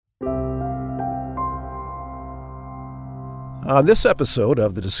On this episode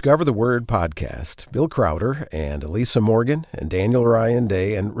of the Discover the Word podcast, Bill Crowder and Elisa Morgan and Daniel Ryan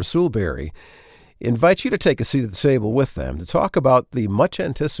Day and Rasul Berry invite you to take a seat at the table with them to talk about the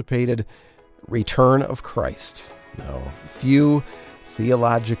much-anticipated return of Christ. Now, few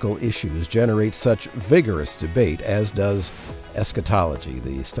theological issues generate such vigorous debate as does eschatology,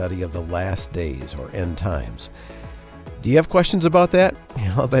 the study of the last days or end times. Do you have questions about that?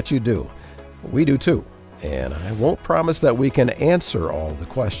 I'll bet you do. We do too. And I won't promise that we can answer all the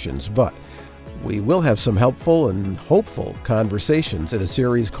questions, but we will have some helpful and hopeful conversations in a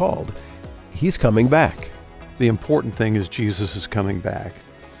series called He's Coming Back. The important thing is Jesus is coming back.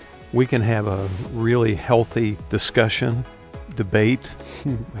 We can have a really healthy discussion, debate,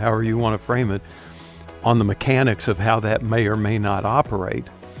 however you want to frame it, on the mechanics of how that may or may not operate.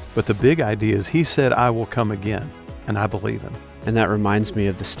 But the big idea is He said, I will come again, and I believe Him. And that reminds me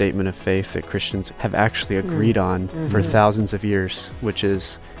of the statement of faith that Christians have actually agreed on for thousands of years, which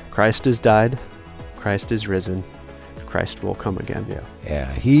is Christ has died, Christ is risen, Christ will come again.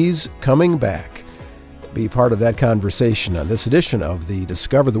 Yeah, He's coming back. Be part of that conversation on this edition of the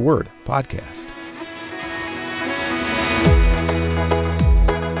Discover the Word podcast.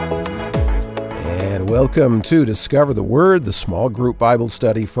 And welcome to Discover the Word, the small group Bible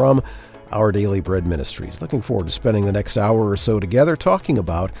study from Our Daily Bread Ministries. Looking forward to spending the next hour or so together talking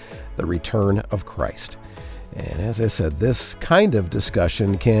about the return of Christ. And as I said, this kind of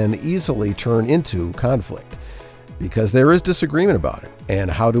discussion can easily turn into conflict because there is disagreement about it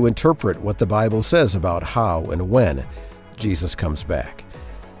and how to interpret what the Bible says about how and when Jesus comes back.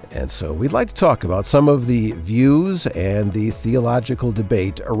 And so we'd like to talk about some of the views and the theological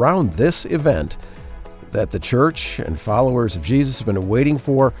debate around this event that the church and followers of Jesus have been waiting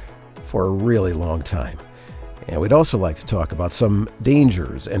for a really long time. And we'd also like to talk about some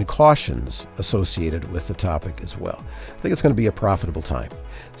dangers and cautions associated with the topic as well. I think it's going to be a profitable time.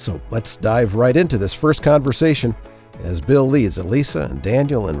 So let's dive right into this first conversation as Bill leads Elisa and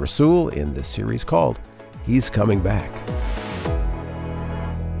Daniel and Rasul in this series called He's Coming Back.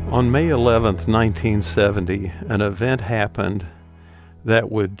 On May 11th, 1970, an event happened that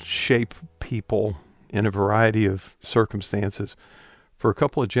would shape people in a variety of circumstances. For a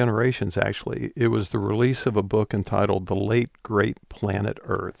couple of generations, actually. It was the release of a book entitled The Late Great Planet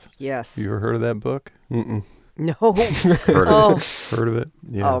Earth. Yes. You ever heard of that book? No. Heard of it?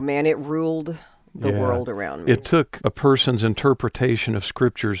 Yeah. Oh, man, it ruled the world around me. It took a person's interpretation of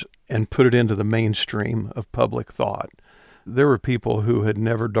scriptures and put it into the mainstream of public thought. There were people who had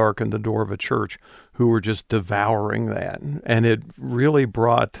never darkened the door of a church who were just devouring that. And it really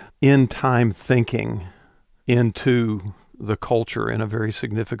brought end-time thinking into the culture in a very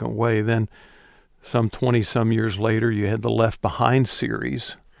significant way. Then some 20-some years later, you had the Left Behind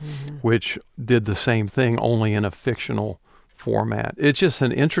series, which did the same thing, only in a fictional format. It's just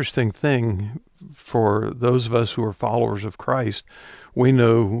an interesting thing for those of us who are followers of Christ. We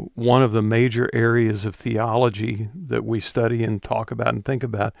know one of the major areas of theology that we study and talk about and think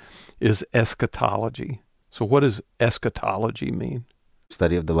about is eschatology. So what does eschatology mean?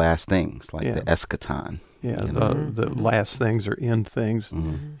 Study of the last things, like the eschaton. Yeah, the last things or end things.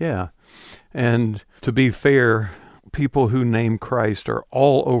 Yeah. And to be fair, people who name Christ are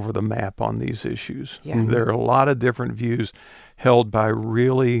all over the map on these issues. Yeah. There are a lot of different views held by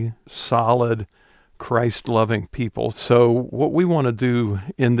really solid, Christ-loving people. So what we want to do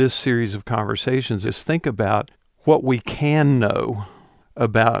in this series of conversations is think about what we can know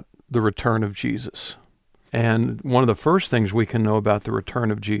about the return of Jesus. And one of the first things we can know about the return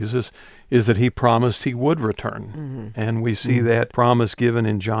of Jesus is that He promised He would return. And we see that promise given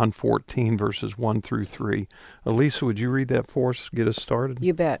in John 14, verses 1 through 3. Elisa, would you read that for us, get us started?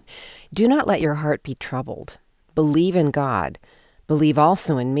 You bet. Do not let your heart be troubled. Believe in God. Believe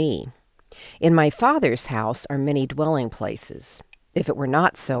also in me. In my Father's house are many dwelling places. If it were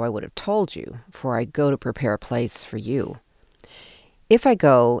not so, I would have told you, for I go to prepare a place for you. If I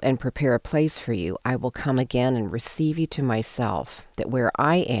go and prepare a place for you, I will come again and receive you to myself, that where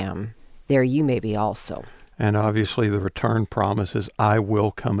I am, there you may be also. And obviously the return promise is, I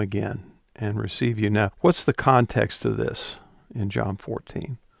will come again and receive you. Now, what's the context of this in John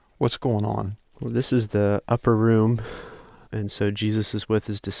 14? What's going on? Well, this is the upper room, and so Jesus is with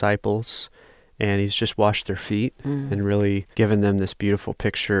His disciples, and He's just washed their feet and really given them this beautiful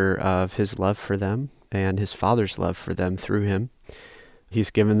picture of His love for them and His Father's love for them through Him. He's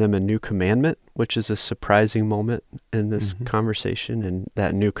given them a new commandment, which is a surprising moment in this conversation. And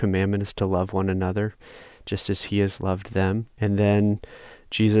that new commandment is to love one another just as He has loved them. And then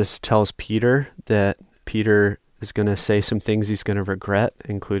Jesus tells Peter that Peter is going to say some things he's going to regret,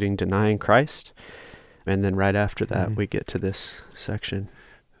 including denying Christ. And then right after that, we get to this section.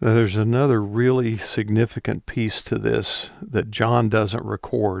 Now, there's another really significant piece to this that John doesn't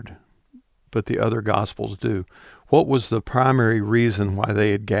record, but the other Gospels do. What was the primary reason why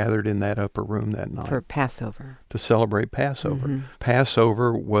they had gathered in that upper room that night? For Passover. To celebrate Passover.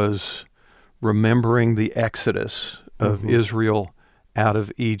 Passover was remembering the exodus of Israel out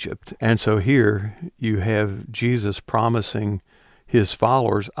of Egypt. And so here you have Jesus promising his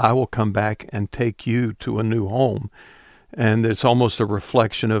followers, I will come back and take you to a new home. And it's almost a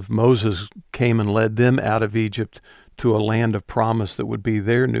reflection of Moses came and led them out of Egypt to a land of promise that would be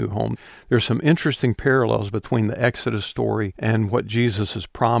their new home. There's some interesting parallels between the Exodus story and what Jesus'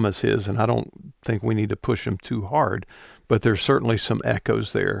 promise is, and I don't think we need to push them too hard, but there's certainly some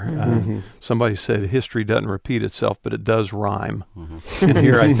echoes there. Somebody said history doesn't repeat itself, but it does rhyme. And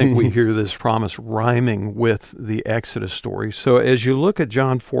here I think we hear this promise rhyming with the Exodus story. So as you look at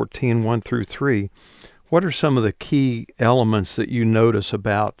John 14, 1 through 3, what are some of the key elements that you notice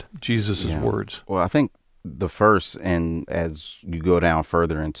about Jesus' words? Well, I think the first, and as you go down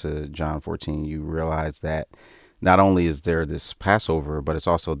further into John 14, you realize that not only is there this Passover, but it's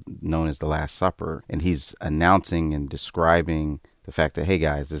also known as the Last Supper. And he's announcing and describing the fact that, hey,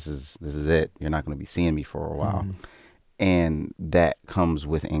 guys, this is it. You're not going to be seeing me for a while. And that comes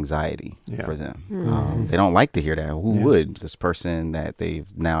with anxiety for them. They don't like to hear that. Who would? This person that they've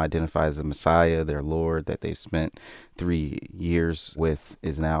now identified as the Messiah, their Lord, that they've spent 3 years with,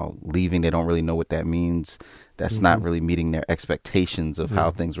 is now leaving. They don't really know what that means. That's not really meeting their expectations of how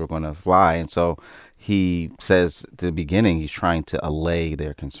things were going to fly. And so he says at the beginning, he's trying to allay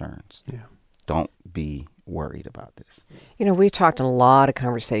their concerns. Don't be worried about this. You know, we've talked in a lot of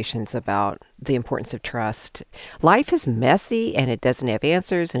conversations about the importance of trust. Life is messy and it doesn't have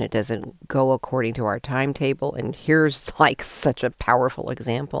answers and it doesn't go according to our timetable. And here's like such a powerful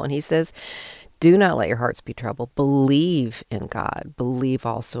example. And he says, do not let your hearts be troubled. Believe in God. Believe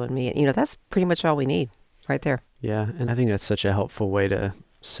also in me. And, you know, that's pretty much all we need right there. Yeah, and I think that's such a helpful way to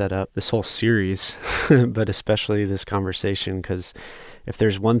set up this whole series, but especially this conversation, because if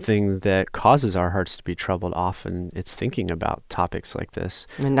there's one thing that causes our hearts to be troubled, often it's thinking about topics like this.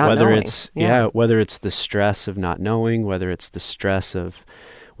 And not knowing. Whether it's the stress of not knowing, whether it's the stress of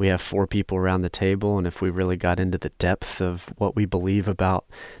we have 4 people around the table, and if we really got into the depth of what we believe about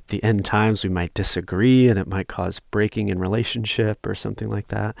the end times, we might disagree, and it might cause breaking in relationship or something like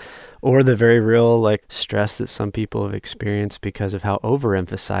that. Or the very real like stress that some people have experienced because of how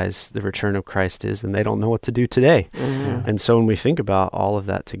overemphasized the return of Christ is, and they don't know what to do today. And so when we think about all of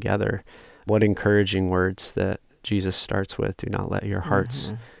that together, what encouraging words that Jesus starts with: do not let your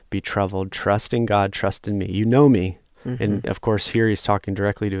hearts be troubled. Trust in God, trust in me. You know me. And of course, here he's talking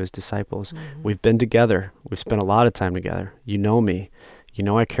directly to his disciples. We've been together. We've spent a lot of time together. You know me. You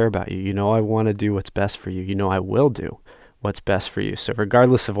know I care about you. You know I want to do what's best for you. You know I will do what's best for you. So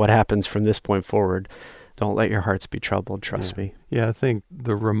regardless of what happens from this point forward, don't let your hearts be troubled. Trust me. Yeah, I think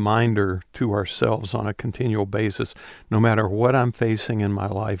the reminder to ourselves on a continual basis, no matter what I'm facing in my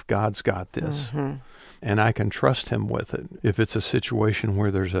life, God's got this. And I can trust him with it. If it's a situation where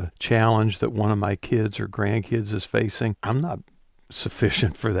there's a challenge that one of my kids or grandkids is facing, I'm not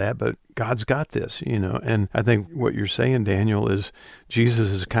sufficient for that, but God's got this, you know. And I think what you're saying, Daniel, is Jesus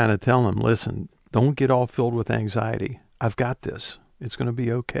is kind of telling them, listen, don't get all filled with anxiety. I've got this. It's going to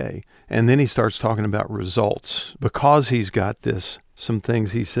be okay. And then he starts talking about results. Because he's got this, some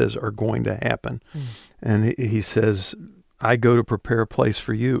things he says are going to happen. And he says, I go to prepare a place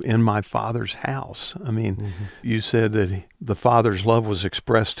for you in my Father's house. I mean, you said that the Father's love was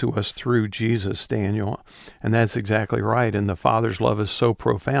expressed to us through Jesus, Daniel, and that's exactly right. And the Father's love is so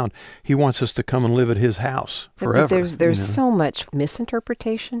profound. He wants us to come and live at his house forever. There's so much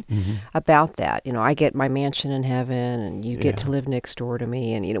misinterpretation about that. You know, I get my mansion in heaven and you get to live next door to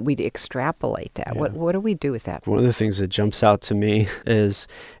me, and, you know, we extrapolate that. What do we do with that? One of the things that jumps out to me is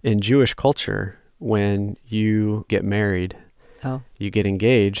in Jewish culture, when you get married, you get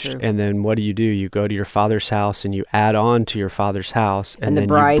engaged, and then what do? You go to your father's house and you add on to your father's house, and then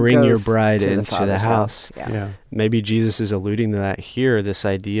you bring your bride into the house. Maybe Jesus is alluding to that here, this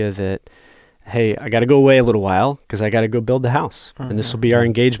idea that, hey, I got to go away a little while because I got to go build the house, and this will be our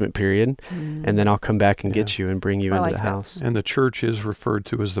engagement period, and then I'll come back and get you and bring you into the house. And the church is referred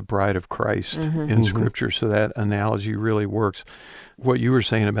to as the bride of Christ in Scripture, so that analogy really works. What you were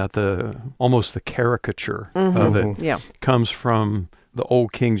saying about almost the caricature of it comes from the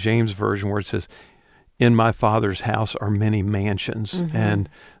old King James Version, where it says, in my Father's house are many mansions. And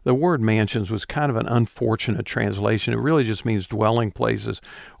the word mansions was kind of an unfortunate translation. It really just means dwelling places,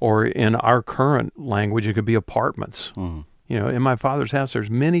 or in our current language, it could be apartments. You know, in my Father's house, there's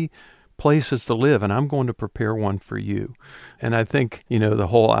many places to live, and I'm going to prepare one for you. And I think, the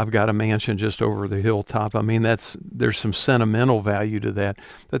whole I've got a mansion just over the hilltop, I mean, there's some sentimental value to that,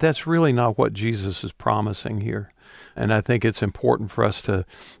 but that's really not what Jesus is promising here. And I think it's important for us to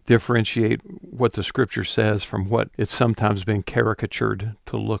differentiate what the Scripture says from what it's sometimes been caricatured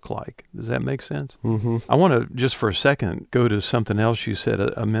to look like. Does that make sense? Mm-hmm. I want to just for a second go to something else you said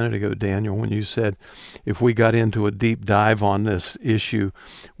a minute ago, Daniel, when you said if we got into a deep dive on this issue,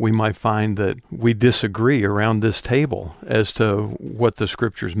 we might find that we disagree around this table as to what the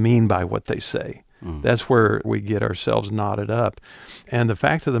Scriptures mean by what they say. That's where we get ourselves knotted up. And the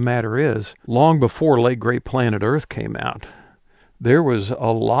fact of the matter is, long before Late Great Planet Earth came out, there was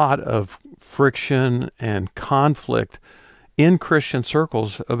a lot of friction and conflict in Christian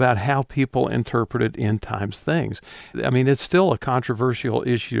circles about how people interpreted end times things. I mean, it's still a controversial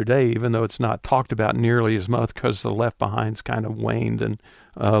issue today, even though it's not talked about nearly as much because the Left Behind's kind of waned, and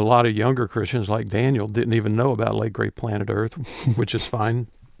a lot of younger Christians like Daniel didn't even know about Late Great Planet Earth, which is fine.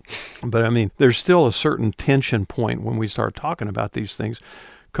 But I mean, there's still a certain tension point when we start talking about these things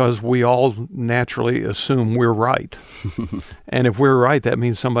because we all naturally assume we're right. And if we're right, that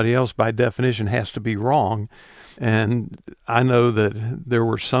means somebody else by definition has to be wrong. And I know that there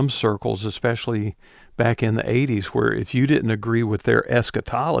were some circles, especially back in the 80s, where if you didn't agree with their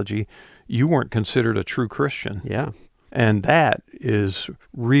eschatology, you weren't considered a true Christian. Yeah. And that is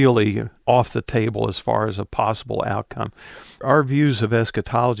really off the table as far as a possible outcome. Our views of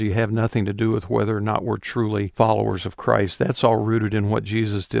eschatology have nothing to do with whether or not we're truly followers of Christ. That's all rooted in what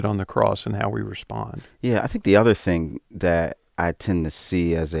Jesus did on the cross and how we respond. Yeah, I think the other thing that I tend to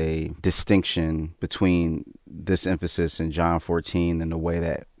see as a distinction between this emphasis in John 14 and the way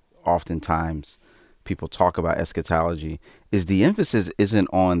that oftentimes people talk about eschatology is the emphasis isn't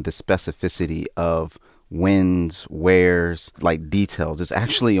on the specificity of whens, wheres, like details. It's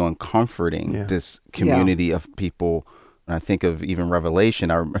actually on comforting this community of people. And I think of even Revelation.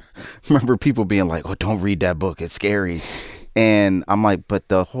 I remember people being like, oh, don't read that book. It's scary. And I'm like, but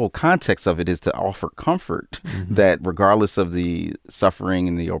the whole context of it is to offer comfort that regardless of the suffering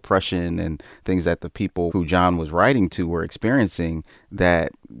and the oppression and things that the people who John was writing to were experiencing,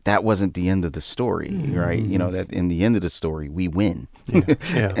 that wasn't the end of the story, right? That in the end of the story, we win.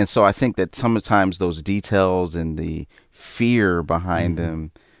 Yeah. And so I think that sometimes those details and the fear behind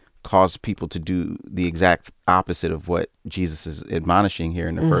them cause people to do the exact opposite of what Jesus is admonishing here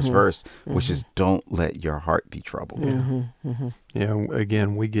in the first verse, which is don't let your heart be troubled.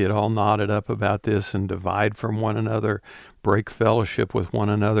 Again, we get all knotted up about this and divide from one another, break fellowship with one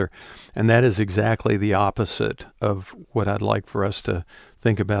another. And that is exactly the opposite of what I'd like for us to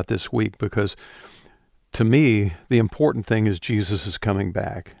think about this week, because to me, the important thing is Jesus is coming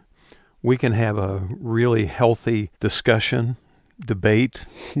back. We can have a really healthy discussion, debate,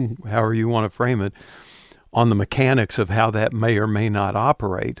 however you want to frame it, on the mechanics of how that may or may not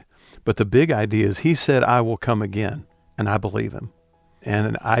operate. But the big idea is he said, I will come again, and I believe him.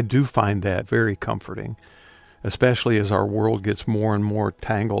 And I do find that very comforting, especially as our world gets more and more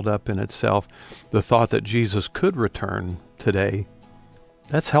tangled up in itself. The thought that Jesus could return today,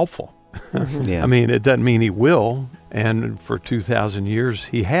 that's helpful. I mean, it doesn't mean he will, and for 2,000 years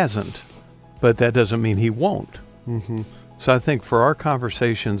he hasn't, but that doesn't mean he won't. So I think for our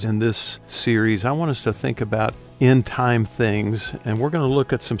conversations in this series, I want us to think about end time things, and we're going to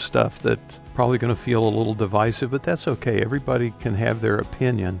look at some stuff that's probably going to feel a little divisive, but that's okay. Everybody can have their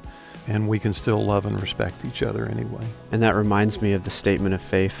opinion, and we can still love and respect each other anyway. And that reminds me of the statement of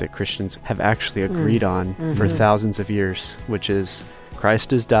faith that Christians have actually agreed on for thousands of years, which is Christ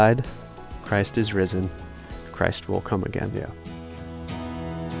has died, Christ is risen, Christ will come again. Yeah.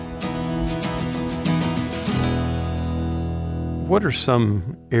 What are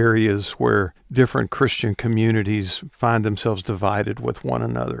some areas where different Christian communities find themselves divided with one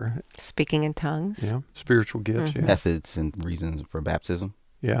another? Speaking in tongues. Yeah. Spiritual gifts. Yeah. Methods and reasons for baptism.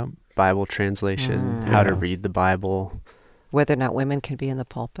 Yeah. Bible translation, how to read the Bible. Whether or not women can be in the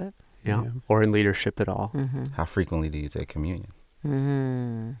pulpit. Yeah. Or in leadership at all. How frequently do you take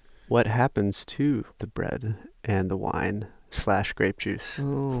communion? What happens to the bread and the wine / grape juice,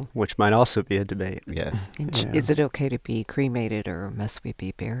 which might also be a debate. Yes. Is it okay to be cremated, or must we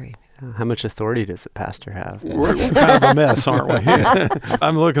be buried? How much authority does a pastor have? We're kind of a mess, aren't we?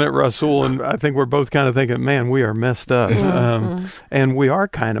 I'm looking at Rasul, and I think we're both kind of thinking, man, we are messed up. And we are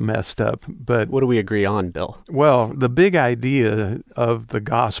kind of messed up. But what do we agree on, Bill? Well, the big idea of the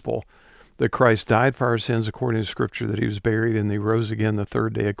gospel, that Christ died for our sins according to Scripture, that he was buried, and he rose again the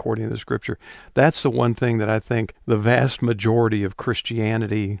third day according to the Scripture. That's the one thing that I think the vast majority of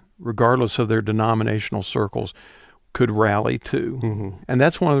Christianity, regardless of their denominational circles, could rally to. Mm-hmm. And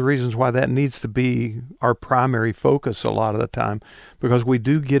that's one of the reasons why that needs to be our primary focus a lot of the time, because we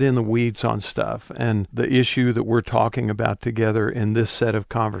do get in the weeds on stuff. And the issue that we're talking about together in this set of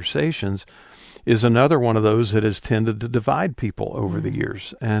conversations is another one of those that has tended to divide people over the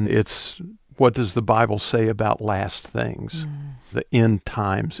years. And it's, what does the Bible say about last things, the end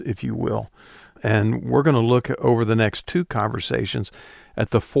times, if you will. And we're going to look over the next two conversations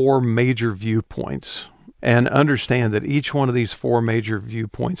at the four major viewpoints and understand that each one of these four major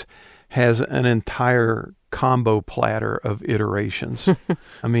viewpoints has an entire combo platter of iterations.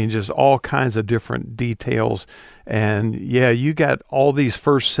 I mean, just all kinds of different details. And yeah, you got all these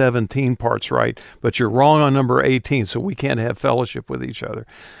first 17 parts right, but you're wrong on number 18, so we can't have fellowship with each other.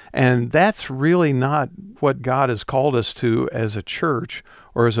 And that's really not what God has called us to as a church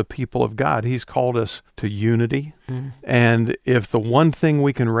or as a people of God. He's called us to unity. And if the one thing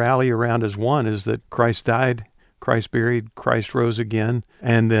we can rally around as one is that Christ died, Christ buried, Christ rose again,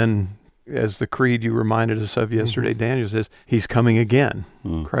 and then as the creed you reminded us of yesterday, Daniel says, he's coming again.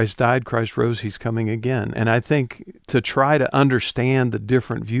 Christ died, Christ rose, he's coming again. And I think to try to understand the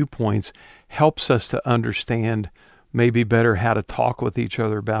different viewpoints helps us to understand maybe better how to talk with each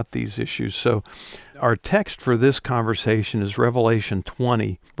other about these issues. So our text for this conversation is Revelation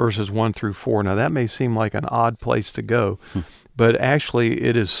 20, verses 1 through 4. Now that may seem like an odd place to go, but actually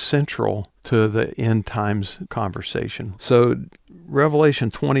it is central to the end times conversation. So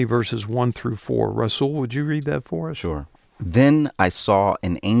Revelation 20, verses 1 through 4. Rasul, would you read that for us? Sure. Then I saw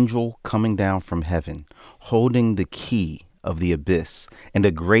an angel coming down from heaven, holding the key of the abyss and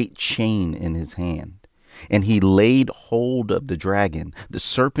a great chain in his hand. And he laid hold of the dragon, the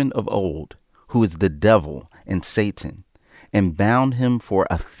serpent of old, who is the devil and Satan, and bound him for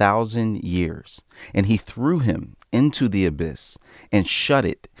 1,000 years. And he threw him into the abyss and shut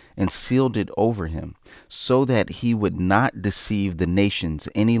it and sealed it over him, so that he would not deceive the nations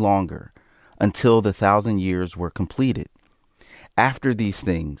any longer until the 1,000 years were completed. After these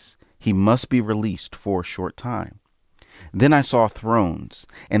things, he must be released for a short time. Then I saw thrones,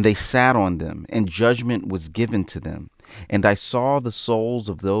 and they sat on them, and judgment was given to them. And I saw the souls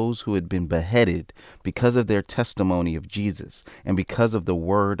of those who had been beheaded because of their testimony of Jesus and because of the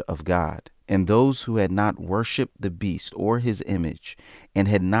word of God, and those who had not worshipped the beast or his image, and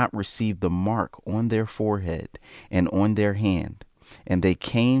had not received the mark on their forehead and on their hand. And they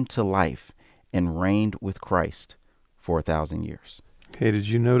came to life and reigned with Christ for 1,000 years. Okay, did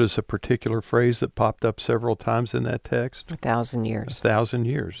you notice a particular phrase that popped up several times in that text? 1,000 years. 1,000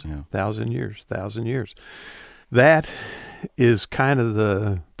 years. Yeah. 1,000 years. 1,000 years. That is kind of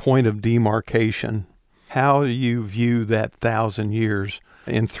the point of demarcation. How you view that 1,000 years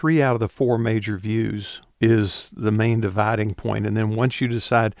in 3 out of the 4 major views is the main dividing point. And then once you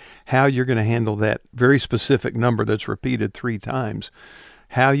decide how you're going to handle that very specific number that's repeated 3 times,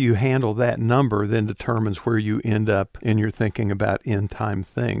 how you handle that number then determines where you end up in your thinking about end time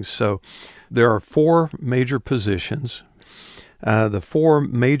things. So there are 4 major positions. The 4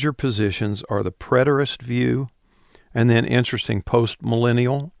 major positions are the preterist view, and then interesting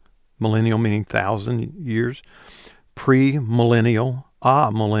post-millennial, millennial meaning 1,000 years, pre-millennial,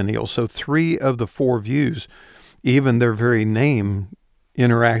 millennial. So 3 of the 4 views, even their very name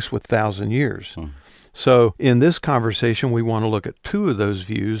interacts with 1,000 years. So in this conversation, we want to look at 2 of those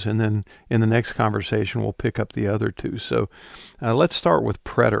views, and then in the next conversation, we'll pick up the other 2. So let's start with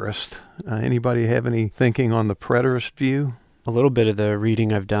preterist. Anybody have any thinking on the preterist view? A little bit of the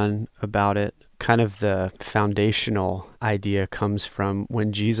reading I've done about it, kind of the foundational idea comes from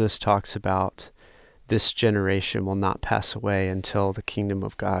when Jesus talks about this generation will not pass away until the kingdom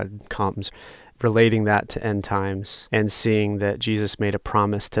of God comes, relating that to end times and seeing that Jesus made a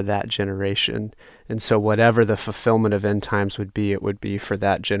promise to that generation. And so whatever the fulfillment of end times would be, it would be for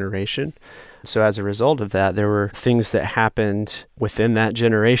that generation. So as a result of that, there were things that happened within that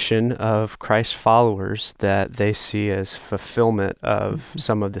generation of Christ followers that they see as fulfillment of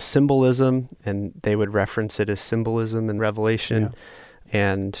some of the symbolism, and they would reference it as symbolism in Revelation. Yeah.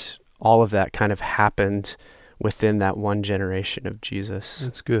 And all of that kind of happened within that one generation of Jesus.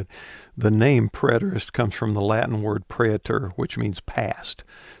 That's good. The name preterist comes from the Latin word praeter, which means past.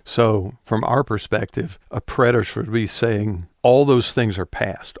 So from our perspective, a preterist would be saying all those things are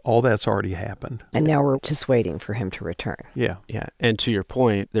past. All that's already happened. And now we're just waiting for him to return. Yeah. Yeah. And to your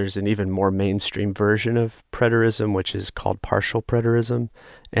point, there's an even more mainstream version of preterism, which is called partial preterism.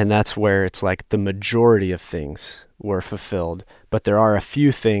 And that's where it's like the majority of things were fulfilled. But there are a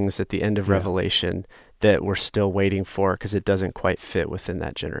few things at the end of Revelation that we're still waiting for because it doesn't quite fit within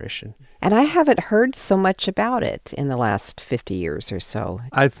that generation. And I haven't heard so much about it in the last 50 years or so.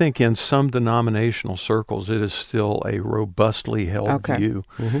 I think in some denominational circles, it is still a robustly held view.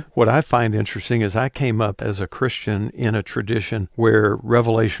 Mm-hmm. What I find interesting is I came up as a Christian in a tradition where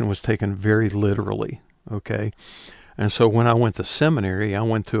Revelation was taken very literally, okay? And so when I went to seminary, I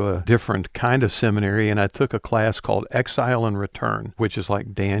went to a different kind of seminary, and I took a class called Exile and Return, which is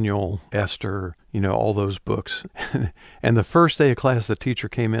like Daniel, Esther, all those books. And the first day of class, the teacher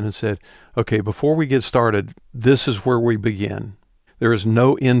came in and said, okay, before we get started, this is where we begin. There is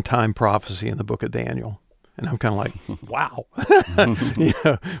no end time prophecy in the book of Daniel. And I'm kind of like, wow.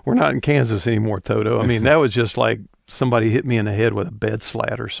 We're not in Kansas anymore, Toto. I mean, that was just like somebody hit me in the head with a bed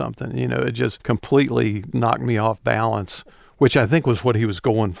slat or something. It just completely knocked me off balance, which I think was what he was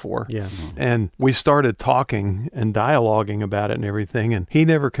going for. Yeah. And we started talking and dialoguing about it and everything. And he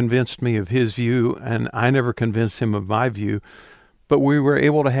never convinced me of his view, and I never convinced him of my view. But we were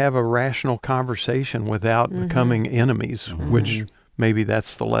able to have a rational conversation without becoming enemies, which maybe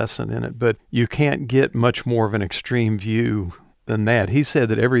that's the lesson in it. But you can't get much more of an extreme view than that. He said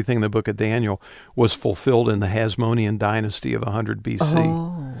that everything in the book of Daniel was fulfilled in the Hasmonean dynasty of 100 BC.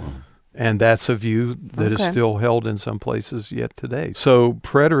 Oh. And that's a view that is still held in some places yet today. So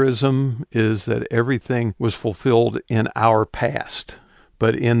preterism is that everything was fulfilled in our past,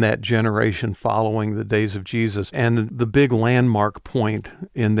 but in that generation following the days of Jesus. And the big landmark point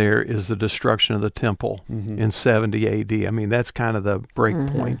in there is the destruction of the temple in 70 AD. I mean, that's kind of the break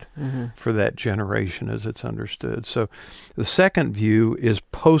point for that generation as it's understood. So the second view is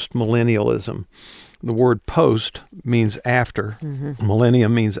postmillennialism. The word post means after.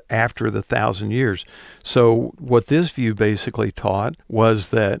 Millennium means after the 1,000 years. So what this view basically taught was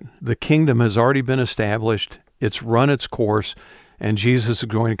that the kingdom has already been established, it's run its course, and Jesus is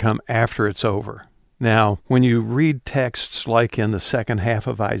going to come after it's over. Now, when you read texts like in the second half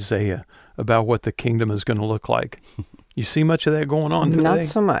of Isaiah about what the kingdom is going to look like, you see much of that going on today? Not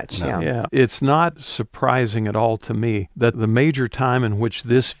so much, Yeah. It's not surprising at all to me that the major time in which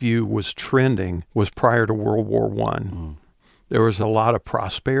this view was trending was prior to World War I. There was a lot of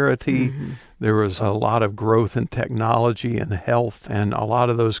prosperity. There was a lot of growth in technology and health and a lot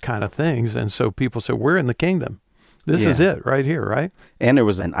of those kind of things. And so people said, we're in the kingdom. This is it right here, right? And there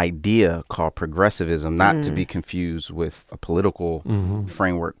was an idea called progressivism, not to be confused with a political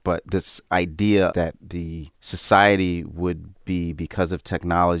framework, but this idea that the society would be, because of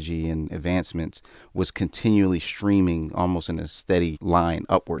technology and advancements, was continually streaming almost in a steady line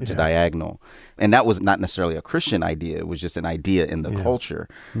upward to diagonal. And that was not necessarily a Christian idea. It was just an idea in the culture.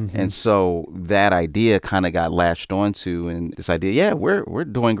 And so that idea kind of got latched onto, and this idea, we're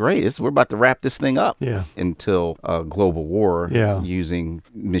doing great. We're about to wrap this thing up until a global war using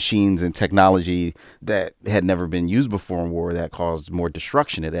machines and technology that had never been used before in war that caused more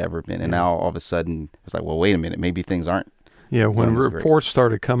destruction than it had ever been. And now all of a sudden, it's like, well, wait a minute, maybe things aren't. Yeah, when reports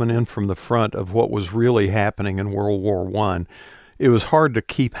started coming in from the front of what was really happening in World War I, it was hard to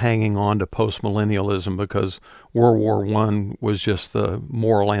keep hanging on to postmillennialism because World War I was just the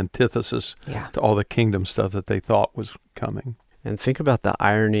moral antithesis to all the kingdom stuff that they thought was coming. And think about the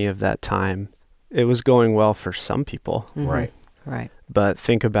irony of that time. It was going well for some people. Right. But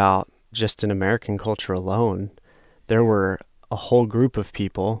think about just in American culture alone, there were a whole group of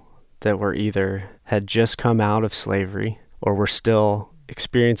people that were either had just come out of slavery or were still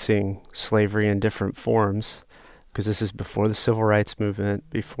experiencing slavery in different forms, because this is before the civil rights movement,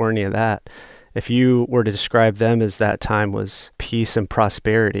 before any of that. If you were to describe them as that time was peace and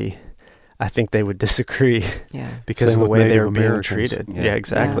prosperity, I think they would disagree because Same of the with way they Native were being Americans. treated. Yeah,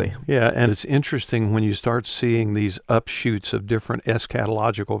 exactly. Yeah, and it's interesting when you start seeing these upshoots of different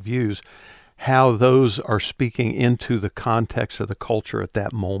eschatological views, how those are speaking into the context of the culture at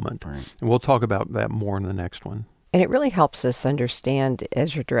that moment. Right. And we'll talk about that more in the next one. And it really helps us understand,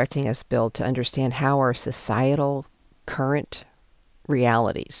 as you're directing us, Bill, to understand how our societal current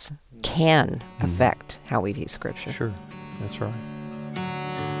realities can affect how we view Scripture. Sure, that's right.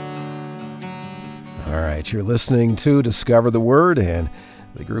 All right, you're listening to Discover the Word and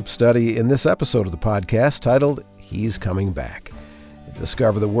the group study in this episode of the podcast titled, He's Coming Back.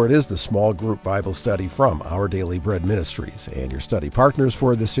 Discover the Word is the small group Bible study from Our Daily Bread Ministries, and your study partners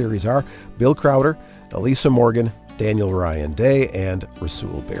for this series are Bill Crowder, Elisa Morgan, Daniel Ryan Day, and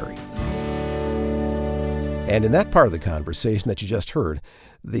Rasul Berry. And in that part of the conversation that you just heard,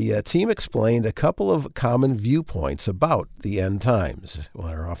 the team explained a couple of common viewpoints about the end times,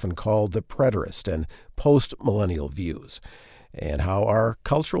 what are often called the preterist and post-millennial views, and how our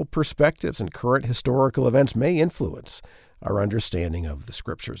cultural perspectives and current historical events may influence our understanding of the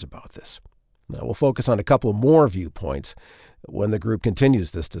Scriptures about this. Now, we'll focus on a couple more viewpoints when the group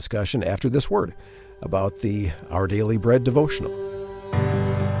continues this discussion after this word about the Our Daily Bread devotional.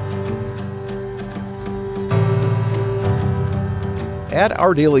 At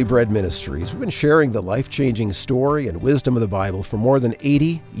Our Daily Bread Ministries, we've been sharing the life-changing story and wisdom of the Bible for more than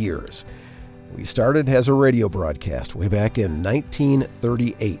 80 years. We started as a radio broadcast way back in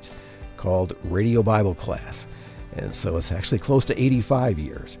 1938 called Radio Bible Class, and so it's actually close to 85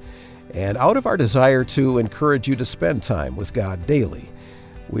 years. And out of our desire to encourage you to spend time with God daily,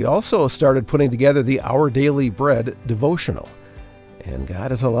 we also started putting together the Our Daily Bread devotional. And God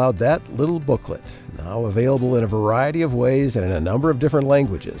has allowed that little booklet, now available in a variety of ways and in a number of different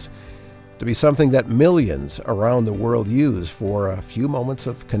languages, to be something that millions around the world use for a few moments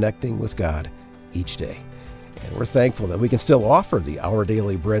of connecting with God each day. And we're thankful that we can still offer the Our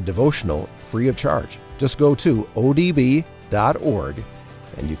Daily Bread devotional free of charge. Just go to odb.org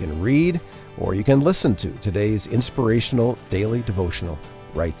and you can read or you can listen to today's inspirational daily devotional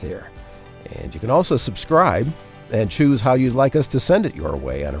right there. And you can also subscribe and choose how you'd like us to send it your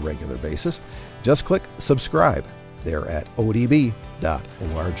way on a regular basis. Just click subscribe there at odb.org.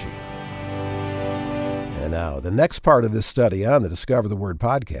 And now, the next part of this study on the Discover the Word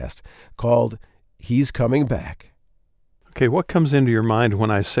podcast, called He's Coming Back. Okay, what comes into your mind when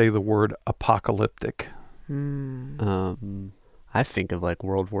I say the word apocalyptic? I think of like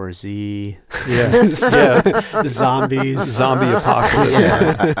World War Z. Yeah. Zombies. Zombie apocalypse.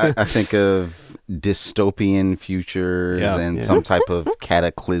 Yeah, I think of dystopian futures and some type of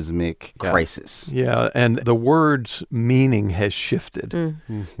cataclysmic crisis. Yeah, and the word's meaning has shifted.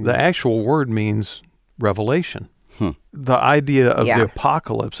 Mm-hmm. The actual word means revelation. The idea of the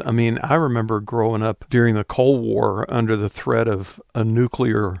apocalypse, I mean, I remember growing up during the Cold War under the threat of a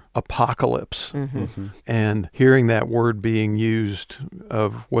nuclear apocalypse and hearing that word being used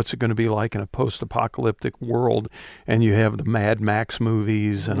of what's it going to be like in a post-apocalyptic world, and you have the Mad Max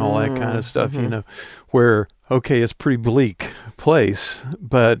movies and all that kind of stuff, you know, where, okay, it's a pretty bleak place,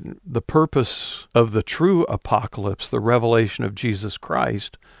 but the purpose of the true apocalypse, the revelation of Jesus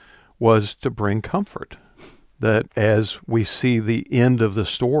Christ, was to bring comfort. That as we see the end of the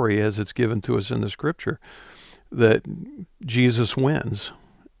story as it's given to us in the Scripture, that Jesus wins.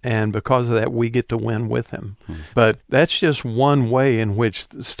 And because of that, we get to win with him. But that's just one way in which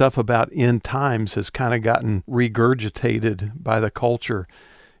stuff about end times has kind of gotten regurgitated by the culture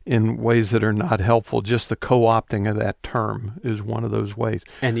in ways that are not helpful. Just the co-opting of that term is one of those ways.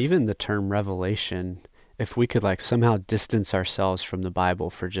 And even the term revelation, if we could like somehow distance ourselves from the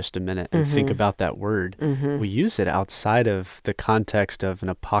Bible for just a minute and think about that word, we use it outside of the context of an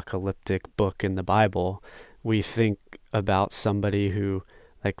apocalyptic book in the Bible. We think about somebody who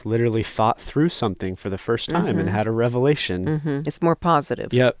like literally thought through something for the first time and had a revelation. It's more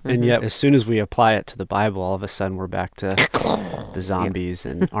positive. Yep. And yet as soon as we apply it to the Bible, all of a sudden we're back to the zombies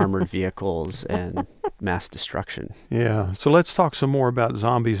and armored vehicles and mass destruction. Yeah. So let's talk some more about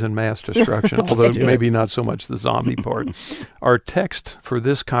zombies and mass destruction, although maybe not so much the zombie part. Our text for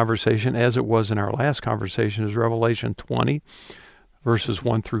this conversation, as it was in our last conversation, is Revelation 20. Verses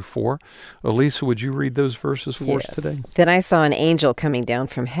 1 through 4. Elisa, would you read those verses for us today? Then I saw an angel coming down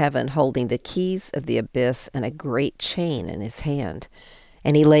from heaven, holding the keys of the abyss and a great chain in his hand.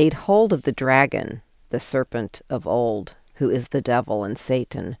 And he laid hold of the dragon, the serpent of old, who is the devil and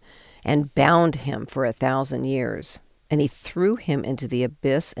Satan, and bound him for 1,000 years. And he threw him into the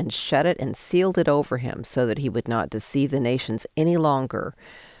abyss and shut it and sealed it over him, so that he would not deceive the nations any longer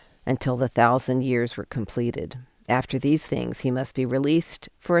until the 1,000 years were completed. After these things, he must be released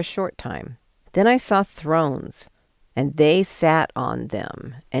for a short time. Then I saw thrones, and they sat on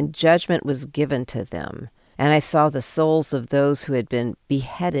them, and judgment was given to them. And I saw the souls of those who had been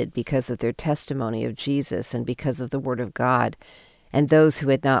beheaded because of their testimony of Jesus and because of the word of God, and those who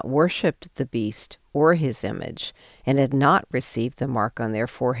had not worshipped the beast or his image, and had not received the mark on their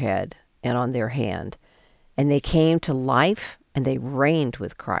forehead and on their hand. And they came to life, and they reigned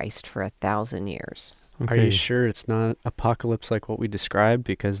with Christ for 1,000 years. Okay. Are you sure it's not apocalypse like what we described?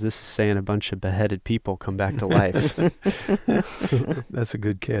 Because this is saying a bunch of beheaded people come back to life. That's a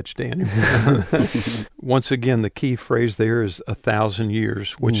good catch, Daniel. Once again, the key phrase there is 1,000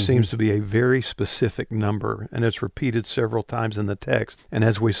 years, which seems to be a very specific number, and it's repeated several times in the text. And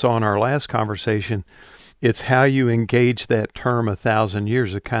as we saw in our last conversation, it's how you engage that term 1,000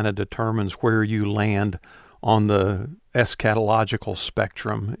 years that kind of determines where you land on the eschatological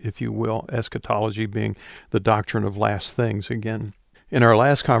spectrum, if you will, eschatology being the doctrine of last things again. In our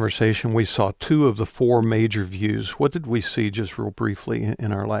last conversation, we saw two of the four major views. What did we see just real briefly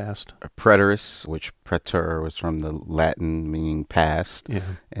in our last? Preterist, which preter was from the Latin meaning past,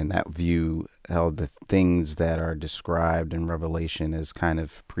 and that view held the things that are described in Revelation as kind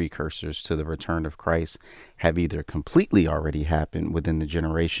of precursors to the return of Christ have either completely already happened within the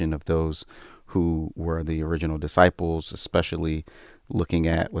generation of those who were the original disciples, especially looking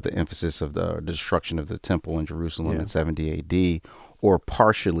at with the emphasis of the destruction of the temple in Jerusalem in 70 AD, or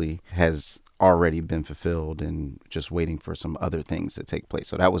partially has already been fulfilled and just waiting for some other things to take place.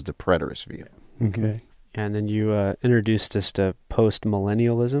 So that was the preterist view. Okay. And then you introduced us to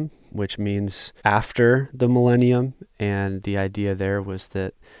post-millennialism, which means after the millennium. And the idea there was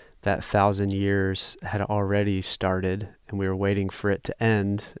that 1,000 years had already started and we were waiting for it to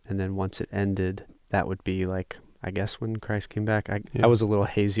end. And then once it ended, that would be like, I guess, when Christ came back. I was a little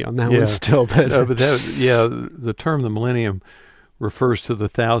hazy on that one still. But the term the millennium refers to the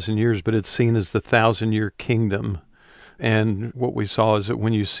 1,000 years, but it's seen as the 1,000-year kingdom. And what we saw is that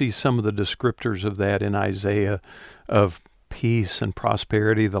when you see some of the descriptors of that in Isaiah, of peace and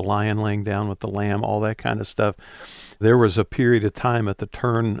prosperity, the lion laying down with the lamb, all that kind of stuff, there was a period of time at the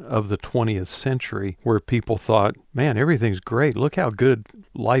turn of the 20th century where people thought, man, everything's great. Look how good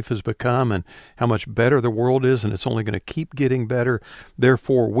life has become and how much better the world is, and it's only going to keep getting better.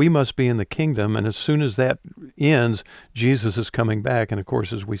 Therefore, we must be in the kingdom. And as soon as that ends, Jesus is coming back. And of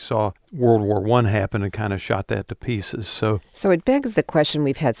course, as we saw, World War I happen and kind of shot that to pieces. So it begs the question,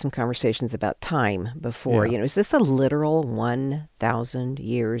 we've had some conversations about time before. Is this a literal 1,000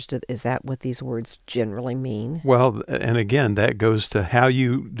 years? Is that what these words generally mean? Well, and again, that goes to how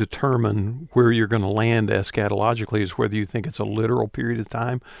you determine where you're going to land eschatologically, is whether you think it's a literal period of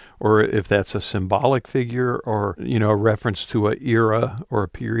time or if that's a symbolic figure or, a reference to an era or a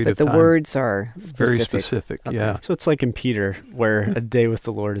period of time. But the words are specific. Very specific, Okay. So it's like in Peter, where a day with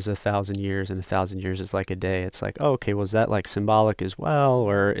the Lord is 1,000 years and 1,000 years is like a day. It's like, was that like symbolic as well?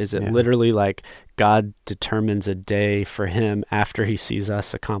 Or is it literally like God determines a day for him after he sees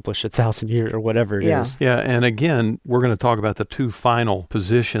us accomplish 1,000 years or whatever it is? Yeah, and again, we're going to talk about the two final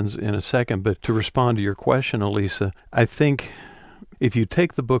positions in a second, but to respond to your question, Elisa, I think if you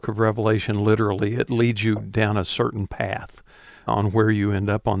take the book of Revelation literally, it leads you down a certain path on where you end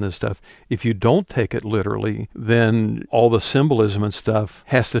up on this stuff. If you don't take it literally, then all the symbolism and stuff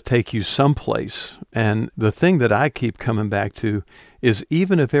has to take you someplace. And the thing that I keep coming back to is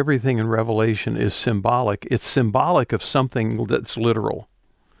even if everything in Revelation is symbolic, it's symbolic of something that's literal.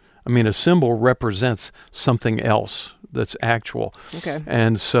 I mean, a symbol represents something else that's actual. Okay.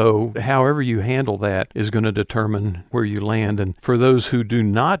 And so however you handle that is going to determine where you land. And for those who do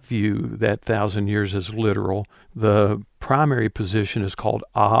not view that 1,000 years as literal, the primary position is called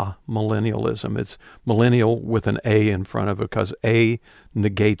amillennialism. It's millennial with an A in front of it because A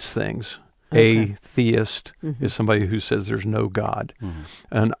negates things. Okay. Atheist is somebody who says there's no God.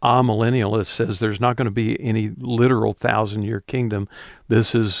 An amillennialist says there's not going to be any literal 1,000-year kingdom.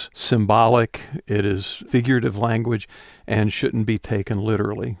 This is symbolic, it is figurative language, and shouldn't be taken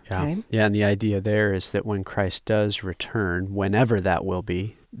literally. Okay. Yeah, and the idea there is that when Christ does return, whenever that will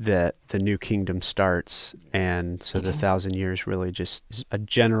be, that the new kingdom starts. And so the 1,000 years really just is a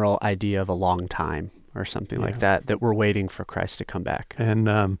general idea of a long time or something like that we're waiting for Christ to come back. And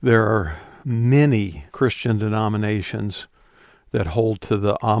there are many Christian denominations that hold to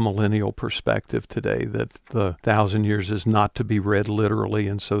the amillennial perspective today, that the 1,000 years is not to be read literally,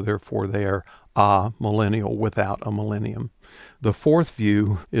 and so therefore they are amillennial without a millennium. The fourth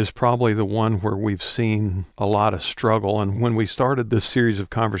view is probably the one where we've seen a lot of struggle. And when we started this series of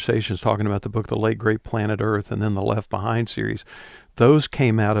conversations talking about the book The Late Great Planet Earth and then the Left Behind series, those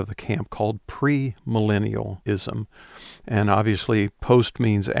came out of the camp called premillennialism. And obviously post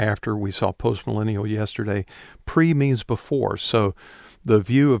means after. We saw postmillennial yesterday. Pre means before. So the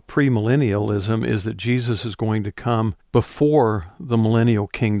view of premillennialism is that Jesus is going to come before the millennial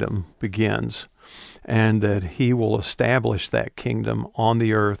kingdom begins, and that he will establish that kingdom on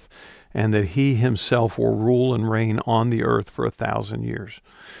the earth, and that he himself will rule and reign on the earth for 1,000 years.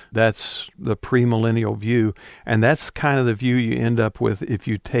 That's the premillennial view, and that's kind of the view you end up with if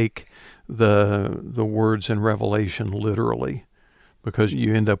you take the words in Revelation literally, because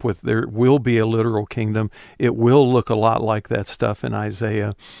you end up with there will be a literal kingdom. It will look a lot like that stuff in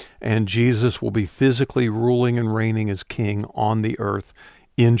Isaiah, and Jesus will be physically ruling and reigning as king on the earth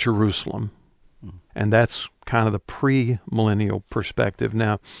in Jerusalem. And that's kind of the pre-millennial perspective.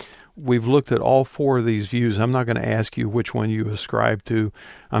 Now, we've looked at all four of these views. I'm not going to ask you which one you ascribe to.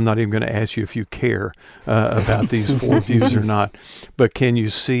 I'm not even going to ask you if you care about these four views or not. But can you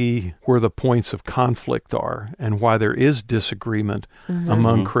see where the points of conflict are and why there is disagreement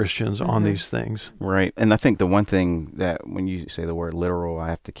among Christians on these things? Right. And I think the one thing that when you say the word literal, I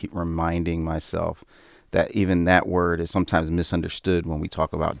have to keep reminding myself that even that word is sometimes misunderstood when we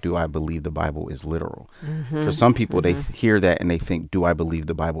talk about, do I believe the Bible is literal? For some people, they hear that and they think, do I believe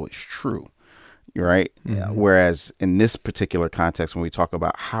the Bible is true? You're right. Whereas in this particular context, when we talk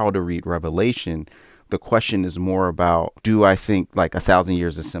about how to read Revelation, the question is more about, do I think like 1,000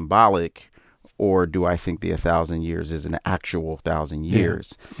 years is symbolic, or do I think the 1,000 years is an actual 1,000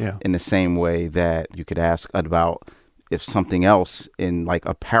 years? Yeah. In the same way that you could ask about if something else in like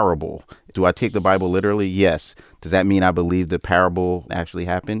a parable, do I take the Bible literally? Yes. Does that mean I believe the parable actually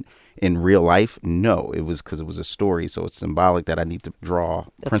happened in real life? No, it was because it was a story. So it's symbolic that I need to draw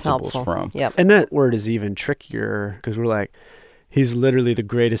principles from. Yep. And that word is even trickier because we're like, he's literally the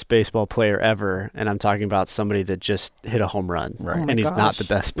greatest baseball player ever. And I'm talking about somebody that just hit a home run. Right. Oh my and he's gosh. not the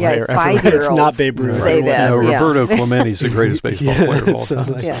best Yeah, player ever. 5-year-olds It's not Babe Ruth. say that. No, Yeah. Roberto Clemente's the greatest baseball player of all so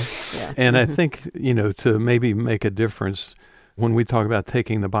time. like- Yeah. And I think, to maybe make a difference, when we talk about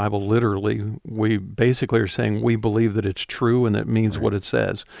taking the Bible literally, we basically are saying we believe that it's true and that means what it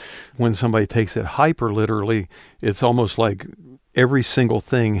says. When somebody takes it hyper literally, it's almost like every single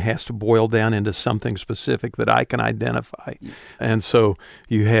thing has to boil down into something specific that I can identify. And so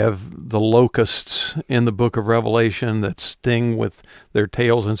you have the locusts in the book of Revelation that sting with their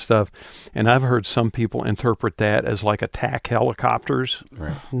tails and stuff. And I've heard some people interpret that as like attack helicopters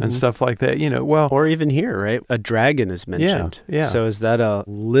Right. and stuff like that. Well, Or even here, right? A dragon is mentioned. yeah. So is that a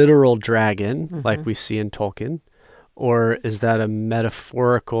literal dragon like we see in Tolkien? Or is that a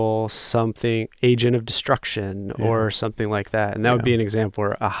metaphorical something, agent of destruction or something like that? And that would be an example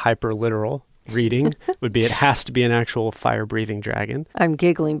where a hyper-literal reading would be, it has to be an actual fire-breathing dragon. I'm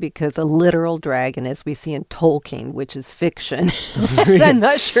giggling because a literal dragon, as we see in Tolkien, which is fiction, I'm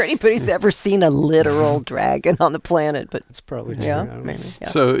not sure anybody's ever seen a literal dragon on the planet, but It's probably true. yeah, I don't know. maybe. Yeah.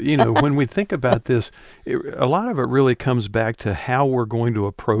 So, when we think about this, a lot of it really comes back to how we're going to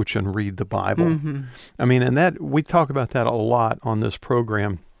approach and read the Bible. I mean, and that we talk about that a lot on this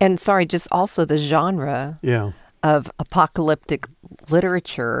program. And sorry, just also the genre Yeah. of apocalyptic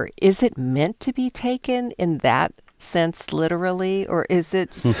literature, is it meant to be taken in that sense literally, or is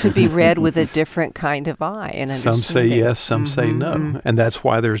it to be read with a different kind of eye and Some say understanding? yes, some say no. And that's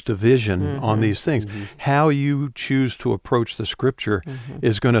why there's division on these things. How you choose to approach the scripture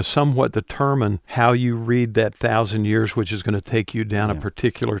is going to somewhat determine how you read that 1,000 years, which is going to take you down a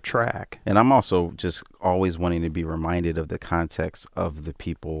particular track. And I'm also just always wanting to be reminded of the context of the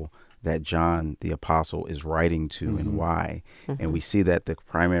people that John the Apostle is writing to and why. And we see that the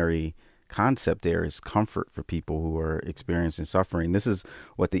primary concept there is comfort for people who are experiencing suffering. This is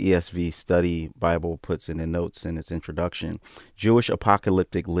what the ESV Study Bible puts in the notes in its introduction. Jewish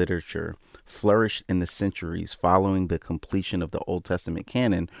apocalyptic literature flourished in the centuries following the completion of the Old Testament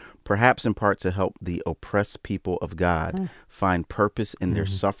canon, perhaps in part to help the oppressed people of God find purpose in their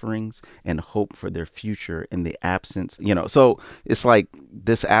sufferings and hope for their future in the absence. So it's like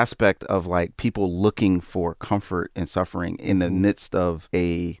this aspect of like people looking for comfort and suffering in the midst of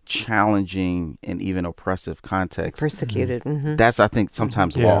a challenging and even oppressive context. Persecuted. That's, I think,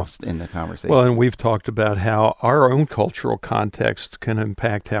 sometimes lost in the conversation. Well, and we've talked about how our own cultural context can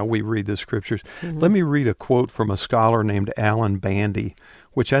impact how we read the scriptures. Let me read a quote from a scholar named Alan Bandy,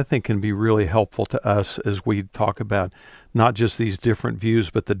 which I think can be really helpful to us as we talk about not just these different views,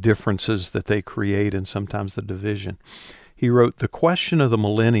 but the differences that they create and sometimes the division. He wrote, "The question of the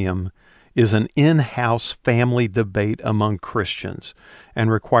millennium is an in-house family debate among Christians and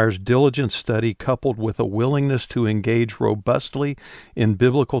requires diligent study coupled with a willingness to engage robustly in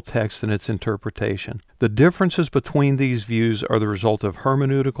biblical text and its interpretation. The differences between these views are the result of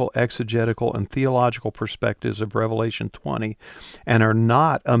hermeneutical, exegetical, and theological perspectives of Revelation 20 and are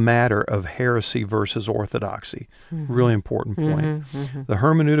not a matter of heresy versus orthodoxy." Really important point. The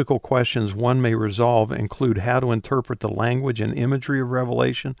hermeneutical questions one may resolve include how to interpret the language and imagery of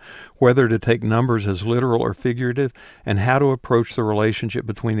Revelation, whether to take numbers as literal or figurative, and how to approach the relationship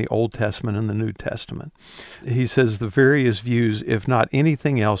between the Old Testament and the New Testament. He says the various views, if not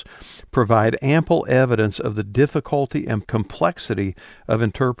anything else, provide ample evidence of the difficulty and complexity of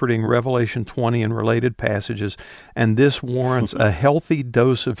interpreting Revelation 20 and related passages, and this warrants a healthy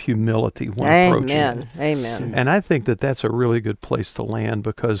dose of humility when approaching it. Amen. And I think that that's a really good place to land,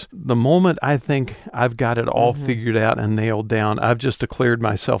 because the moment I think I've got it all figured out and nailed down, I've just declared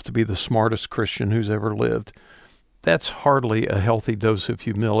myself to be the smartest Christian who's ever lived. that's hardly a healthy dose of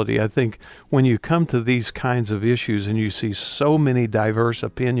humility. I think when you come to these kinds of issues and you see so many diverse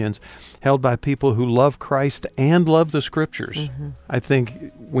opinions held by people who love Christ and love the Scriptures, I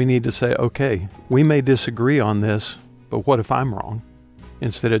think we need to say, okay, we may disagree on this, but what if I'm wrong?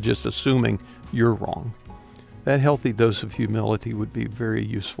 Instead of just assuming you're wrong. That healthy dose of humility would be very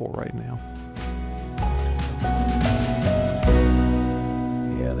useful right now.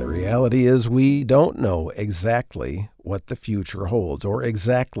 The reality is we don't know exactly what the future holds or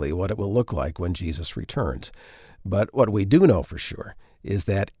exactly what it will look like when Jesus returns. But what we do know for sure is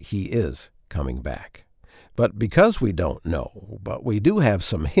that he is coming back. But because we don't know, but we do have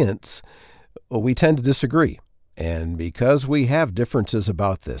some hints, we tend to disagree. And because we have differences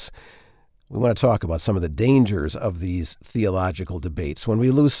about this, we want to talk about some of the dangers of these theological debates when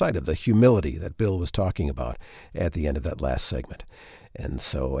we lose sight of the humility that Bill was talking about at the end of that last segment. And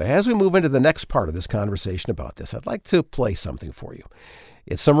so as we move into the next part of this conversation about this, I'd like to play something for you.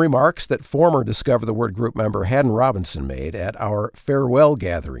 It's some remarks that former Discover the Word group member Haddon Robinson made at our farewell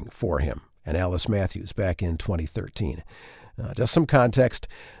gathering for him and Alice Matthews back in 2013. Just some context.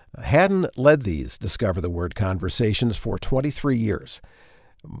 Haddon led these Discover the Word conversations for 23 years.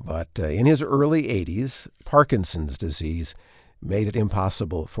 But in his early 80s, Parkinson's disease made it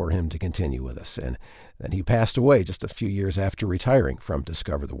impossible for him to continue with us. And then he passed away just a few years after retiring from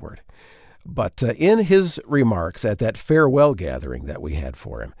Discover the Word. But in his remarks at that farewell gathering that we had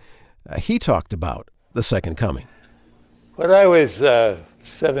for him, he talked about the second coming. When I was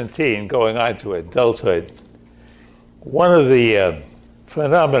 17, going on to adulthood, one of the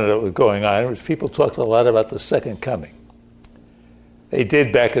phenomena that was going on was people talked a lot about the second coming. They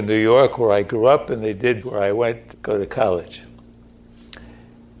did back in New York, where I grew up, and they did where I went to go to college.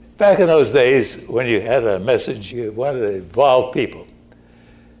 Back in those days, when you had a message, you wanted to involve people.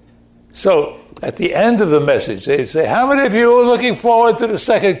 So at the end of the message, they'd say, how many of you are looking forward to the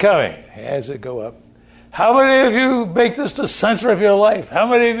second coming? Hands would go up. How many of you make this the center of your life? How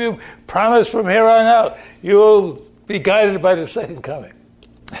many of you promise from here on out you will be guided by the second coming?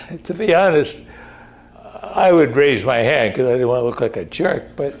 To be honest, I would raise my hand because I didn't want to look like a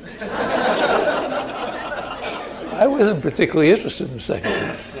jerk, but I wasn't particularly interested in the second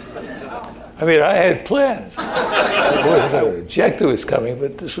coming. I mean, I had plans. I wasn't going to object to his coming,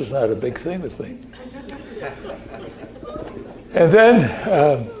 but this was not a big thing with me. And then,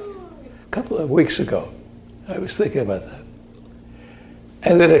 a couple of weeks ago, I was thinking about that.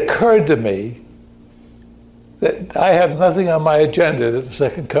 And it occurred to me that I have nothing on my agenda that the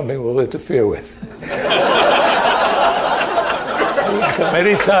second coming will interfere with. You can come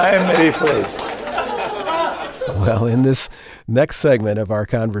anytime, any place. Well, in this next segment of our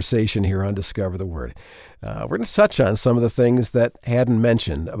conversation here on Discover the Word, we're going to touch on some of the things that Haddon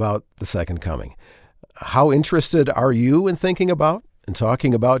mentioned about the second coming. How interested are you in thinking about and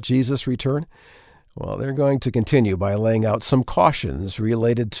talking about Jesus' return? Well, they're going to continue by laying out some cautions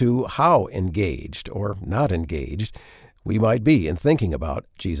related to how engaged or not engaged we might be in thinking about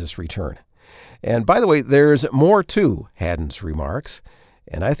Jesus' return. And by the way, there's more to Haddon's remarks.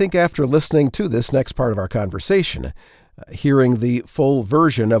 And I think after listening to this next part of our conversation, hearing the full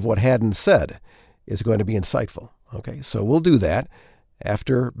version of what Haddon said is going to be insightful. Okay, so we'll do that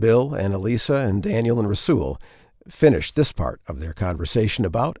after Bill and Elisa and Daniel and Rasul finish this part of their conversation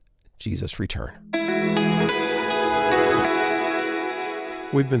about Jesus' return.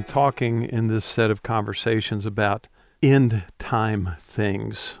 We've been talking in this set of conversations about end time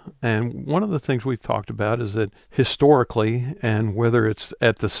things. And one of the things we've talked about is that historically, and whether it's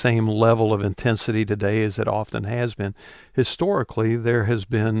at the same level of intensity today as it often has been, historically there has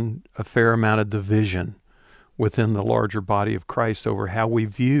been a fair amount of division within the larger body of Christ over how we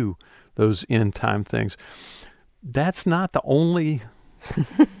view those end time things. That's not the only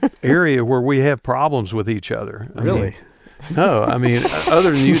area where we have problems with each other. Really? No, I mean, other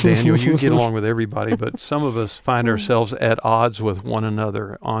than you, Daniel, you get along with everybody, but some of us find ourselves at odds with one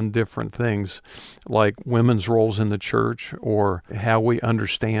another on different things, like women's roles in the church, or how we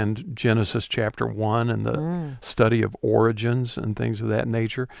understand Genesis chapter 1 and the study of origins and things of that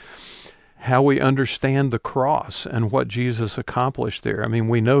nature. How we understand the cross and what Jesus accomplished there. I mean,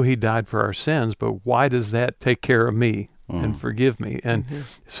 we know he died for our sins, but why does that take care of me and forgive me? And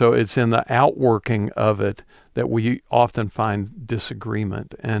so it's in the outworking of it that we often find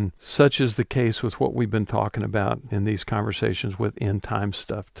disagreement. And such is the case with what we've been talking about in these conversations with end time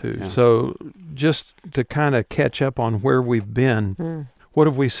stuff too. Yeah. So just to kind of catch up on where we've been, what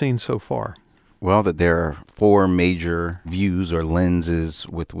have we seen so far? Well, that there are 4 major views or lenses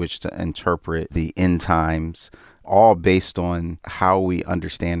with which to interpret the end times. all based on how we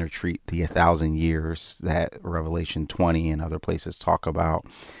understand or treat the 1,000 years that Revelation 20 and other places talk about,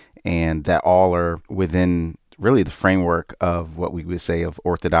 and that all are within really the framework of what we would say of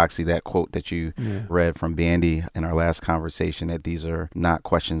orthodoxy, that quote that you read from Bandy in our last conversation, that these are not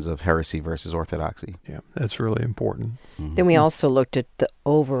questions of heresy versus orthodoxy. Yeah, that's really important. Then we also looked at the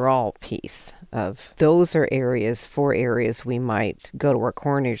overall piece of those are areas, 4 areas we might go to our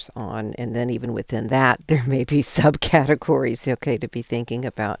corners on. And then even within that, there may be subcategories, okay, to be thinking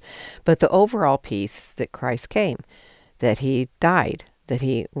about. But the overall piece that Christ came, that he died, that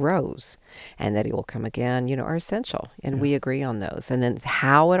he rose, and that he will come again, are essential. And we agree on those. And then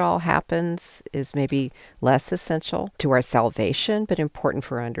how it all happens is maybe less essential to our salvation, but important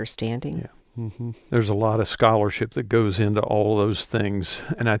for our understanding. Yeah. There's a lot of scholarship that goes into all of those things.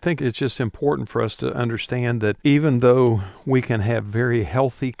 And I think it's just important for us to understand that even though we can have very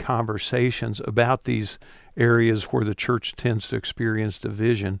healthy conversations about these areas where the church tends to experience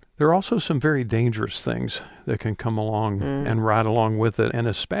division, there are also some very dangerous things that can come along and ride along with it. And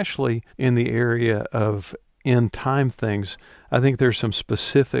especially in the area of end time things, I think there's some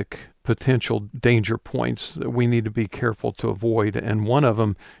specific potential danger points that we need to be careful to avoid. And one of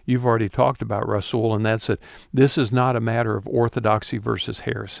them you've already talked about, Rasul, and that's that this is not a matter of orthodoxy versus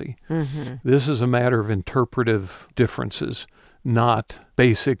heresy. This is a matter of interpretive differences, not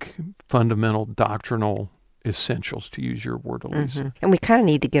basic fundamental doctrinal essentials, to use your word, Elise. And we kind of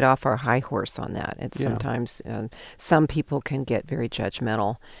need to get off our high horse on that. And sometimes some people can get very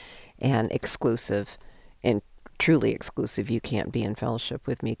judgmental and exclusive, and truly exclusive. You can't be in fellowship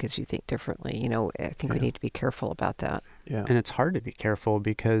with me because you think differently. I think we need to be careful about that. Yeah. And it's hard to be careful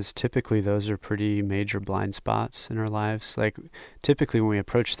because typically those are pretty major blind spots in our lives. Like typically when we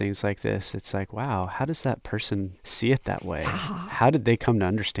approach things like this, it's like, wow, how does that person see it that way? How did they come to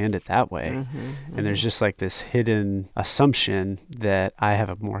understand it that way? And there's just like this hidden assumption that I have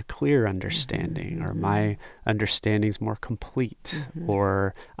a more clear understanding or my understanding's more complete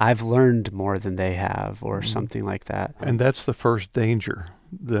or I've learned more than they have or something like that. And that's the first danger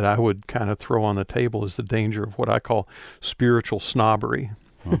that I would kind of throw on the table, is the danger of what I call spiritual snobbery.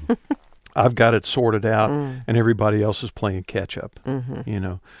 I've got it sorted out and everybody else is playing catch up,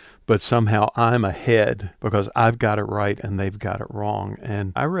 but somehow I'm ahead because I've got it right and they've got it wrong.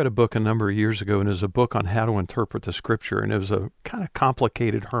 And I read a book a number of years ago, and it was a book on how to interpret the scripture, and it was a kind of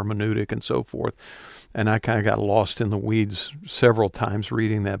complicated hermeneutic and so forth. And I kind of got lost in the weeds several times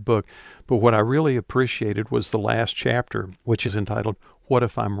reading that book. But what I really appreciated was the last chapter, which is entitled, What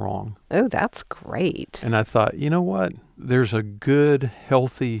If I'm Wrong? Oh, that's great. And I thought, you know what? There's a good,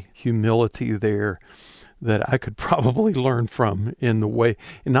 healthy humility there that I could probably learn from in the way,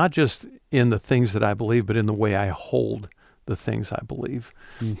 not just in the things that I believe, but in the way I hold the things I believe.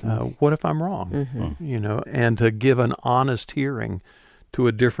 What if I'm wrong? And to give an honest hearing to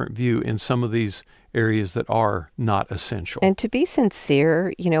a different view in some of these areas that are not essential. And to be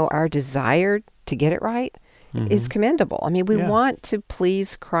sincere, our desire to get it right is commendable. I mean, we want to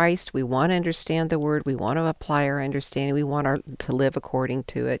please Christ. We want to understand the word. We want to apply our understanding. We want to live according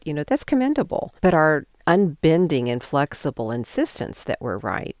to it. That's commendable. But our unbending and flexible insistence that we're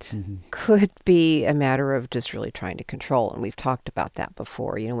right could be a matter of just really trying to control. And we've talked about that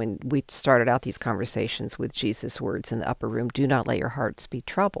before. When we started out these conversations with Jesus' words in the upper room, do not let your hearts be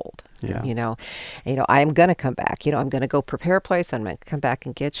troubled. I'm going to come back. I'm going to go prepare a place. I'm going to come back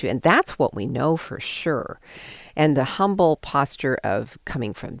and get you. And that's what we know for sure. And the humble posture of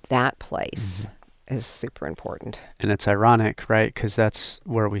coming from that place is super important. And it's ironic, right? Because that's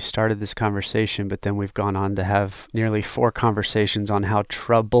where we started this conversation, but then we've gone on to have nearly 4 conversations on how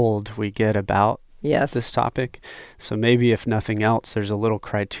troubled we get about this topic. So maybe if nothing else, there's a little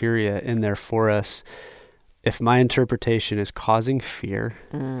criteria in there for us. If my interpretation is causing fear,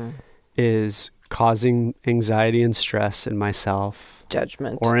 is causing anxiety and stress in myself,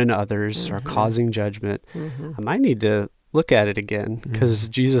 judgment, or in others, or causing judgment, I might need to look at it again, because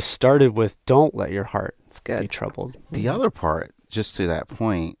Jesus started with, don't let your heart be troubled. The other part, just to that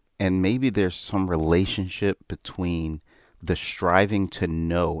point, and maybe there's some relationship between the striving to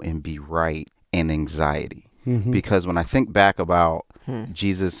know and be right and anxiety. Because when I think back about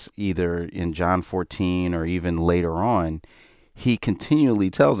Jesus, either in John 14 or even later on, he continually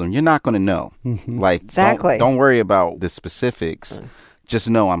tells them, you're not going to know. Like, don't worry about the specifics. Just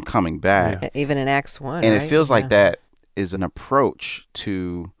know I'm coming back. Even in Acts 1. And it feels like that is an approach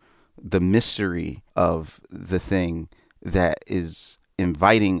to the mystery of the thing that is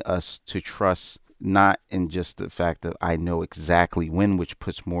inviting us to trust, not in just the fact that I know exactly when, which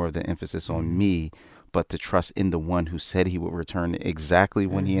puts more of the emphasis on me, but to trust in the one who said he would return exactly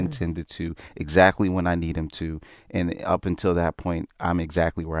when he intended to, exactly when I need him to. And up until that point, I'm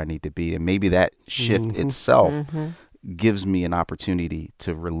exactly where I need to be. And maybe that shift itself gives me an opportunity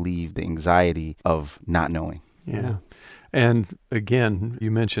to relieve the anxiety of not knowing. Yeah. And again,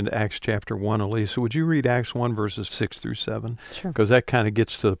 you mentioned Acts chapter 1, Elisa. Would you read Acts 1, verses 6 through 7? Sure. Because that kind of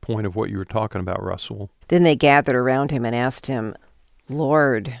gets to the point of what you were talking about, Russell. Then they gathered around him and asked him,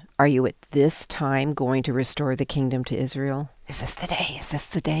 Lord, are you at this time going to restore the kingdom to Israel? Is this the day? Is this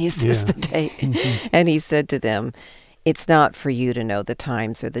the day? Is this the day? And he said to them, it's not for you to know the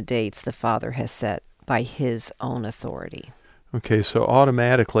times or the dates the Father has set by his own authority. Okay, so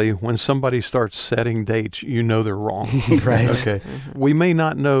automatically, when somebody starts setting dates, you know they're wrong. Right. Okay. We may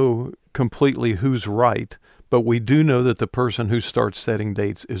not know completely who's right, but we do know that the person who starts setting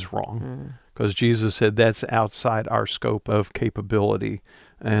dates is wrong. Because Jesus said that's outside our scope of capability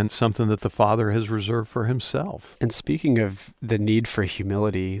and something that the Father has reserved for himself. And speaking of the need for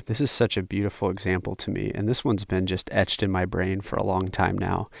humility, this is such a beautiful example to me. And this one's been just etched in my brain for a long time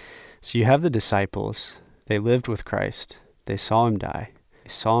now. So you have the disciples. They lived with Christ. They saw him die. They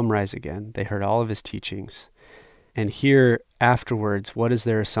saw him rise again. They heard all of his teachings. And here afterwards, what is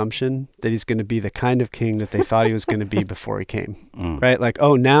their assumption? That he's going to be the kind of king that they thought he was going to be before he came. Right? Like,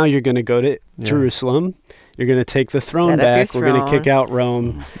 oh, now you're going to go to Jerusalem. You're going to take the throne back. We're going to kick out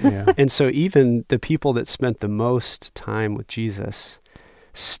Rome. And so even the people that spent the most time with Jesus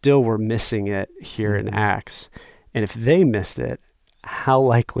still were missing it here in Acts. And if they missed it, how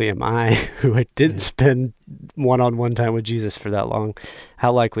likely am I, who didn't spend one-on-one time with Jesus for that long,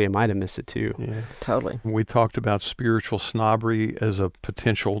 how likely am I to miss it too? Yeah. Totally. We talked about spiritual snobbery as a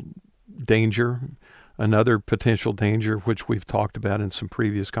potential danger. Another potential danger, which we've talked about in some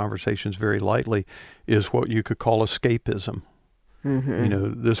previous conversations very lightly, is what you could call escapism. You know,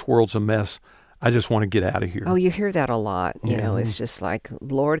 this world's a mess. I just want to get out of here. Oh, you hear that a lot. You know, it's just like,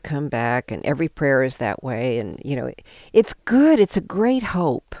 Lord, come back. And every prayer is that way. And, you know, it's good. It's a great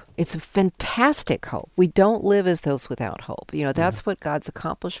hope. It's a fantastic hope. We don't live as those without hope. You know, that's what God's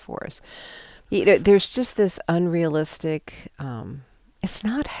accomplished for us. You know, there's just this unrealistic, it's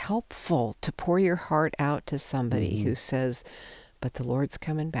not helpful to pour your heart out to somebody who says, but the Lord's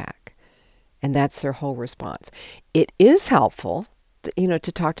coming back. And that's their whole response. It is helpful, you know,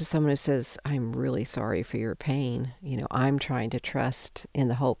 to talk to someone who says, I'm really sorry for your pain. You know, I'm trying to trust in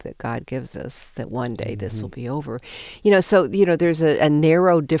the hope that God gives us that one day this will be over. You know, so, you know, there's a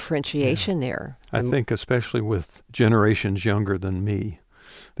narrow differentiation there. I think especially with generations younger than me,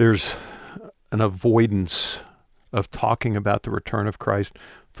 there's an avoidance of talking about the return of Christ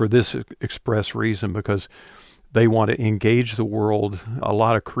for this express reason, because they want to engage the world. A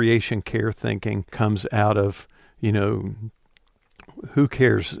lot of creation care thinking comes out of, you know, who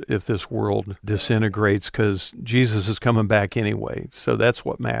cares if this world disintegrates, because Jesus is coming back anyway. So that's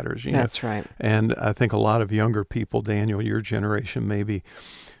what matters. You know? That's right. And I think a lot of younger people, Daniel, your generation maybe,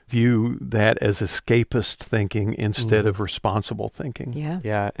 view that as escapist thinking instead of responsible thinking. Yeah.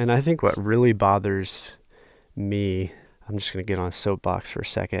 Yeah, and I think what really bothers me, I'm just going to get on a soapbox for a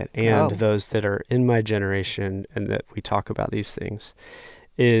second, and those that are in my generation and that we talk about these things,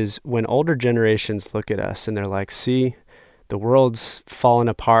 is when older generations look at us and they're like, see, the world's falling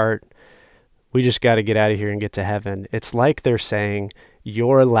apart. We just got to get out of here and get to heaven. It's like they're saying,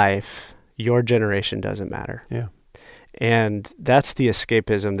 your life, your generation doesn't matter. Yeah. And that's the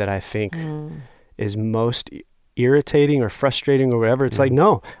escapism that I think is most irritating or frustrating or whatever. It's like,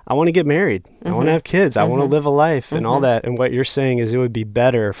 no, I want to get married. I want to have kids. I want to live a life and all that. And what you're saying is it would be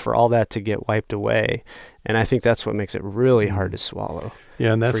better for all that to get wiped away. And I think that's what makes it really hard to swallow.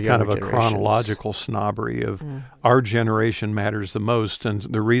 Yeah, and that's kind of a chronological snobbery of our generation matters the most. And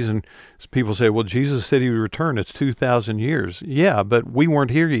the reason people say, well, Jesus said he would return. It's 2,000 years. Yeah, but we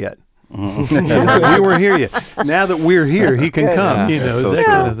weren't here yet. We weren't here yet. Now that we're here, he can come. You know, so that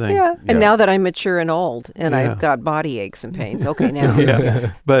kind of thing. Yeah. And now that I'm mature and old and I've got body aches and pains, okay,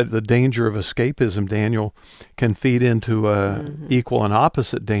 now. But the danger of escapism, Daniel, can feed into a equal and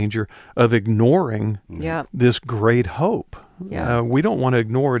opposite danger of ignoring this great hope. We don't want to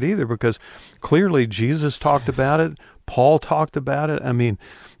ignore it either, because clearly Jesus talked about it. Paul talked about it. I mean,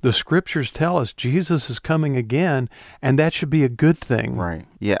 the scriptures tell us Jesus is coming again, and that should be a good thing. Right.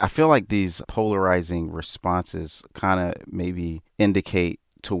 Yeah, I feel like these polarizing responses kind of maybe indicate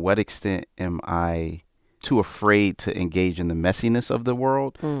to what extent am I too afraid to engage in the messiness of the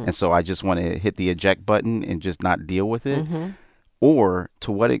world, and so I just want to hit the eject button and just not deal with it. or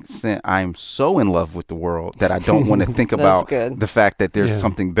to what extent I'm so in love with the world that I don't want to think about the fact that there's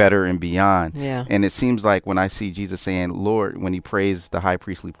something better and beyond. Yeah. And it seems like when I see Jesus saying, Lord, when he prays the high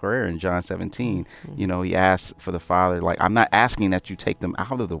priestly prayer in John 17, he asks for the Father, like, I'm not asking that you take them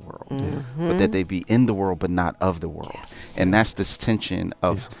out of the world, but that they be in the world, but not of the world. Yes. And that's this tension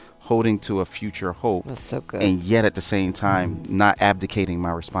of holding to a future hope. That's so good. And yet at the same time, not abdicating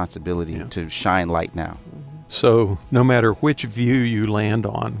my responsibility to shine light now. So no matter which view you land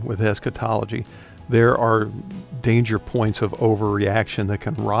on with eschatology, there are danger points of overreaction that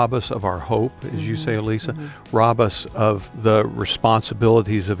can rob us of our hope, as you say, Elisa, rob us of the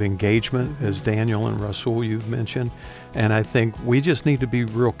responsibilities of engagement, as Daniel and Rasul you've mentioned. And I think we just need to be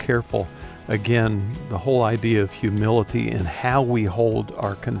real careful. Again, the whole idea of humility and how we hold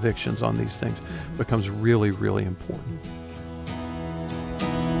our convictions on these things becomes really, really important.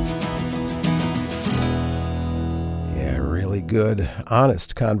 Really good,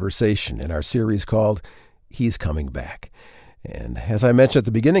 honest conversation in our series called He's Coming Back. And as I mentioned at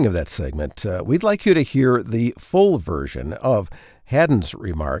the beginning of that segment, we'd like you to hear the full version of Haddon's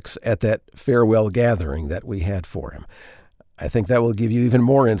remarks at that farewell gathering that we had for him. I think that will give you even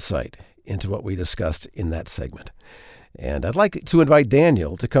more insight into what we discussed in that segment. And I'd like to invite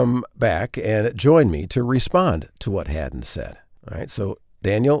Daniel to come back and join me to respond to what Haddon said. All right, so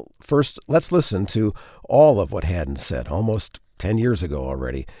Daniel, first, let's listen to all of what Haddon said almost 10 years ago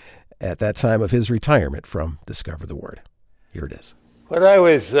already, at that time of his retirement from Discover the Word. Here it is. When I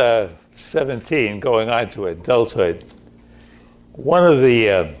was 17, going on to adulthood, one of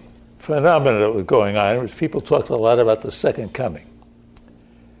the phenomena that was going on was people talked a lot about the second coming.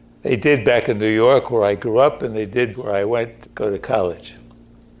 They did back in New York, where I grew up, and they did where I went to go to college.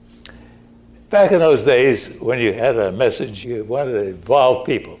 Back in those days, when you had a message, you wanted to involve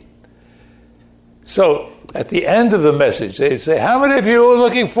people. So at the end of the message, they'd say, how many of you are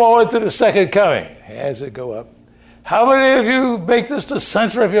looking forward to the second coming? Hands would go up. How many of you make this the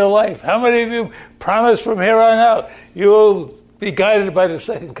center of your life? How many of you promise from here on out you will be guided by the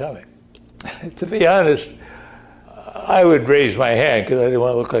second coming? To be honest, I would raise my hand because I didn't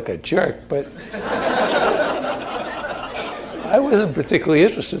want to look like a jerk, but I wasn't particularly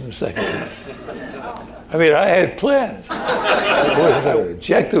interested in the second coming. I mean, I had plans. I wasn't going to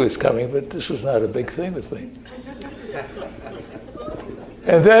object to his coming, but this was not a big thing with me.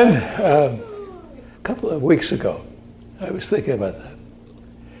 And then, a couple of weeks ago, I was thinking about that.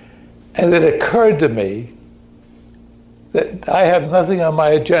 And it occurred to me that I have nothing on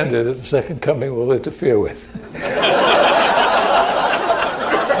my agenda that the second coming will interfere with. You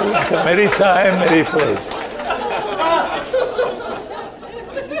can come anytime, any place.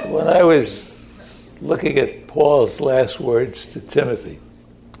 When I was looking at Paul's last words to Timothy,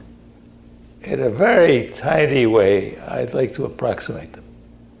 in a very tiny way, I'd like to approximate them.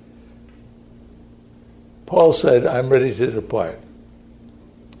 Paul said, I'm ready to depart.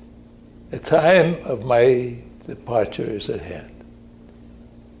 The time of my departure is at hand.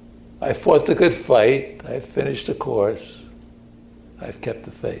 I fought the good fight. I've finished the course. I've kept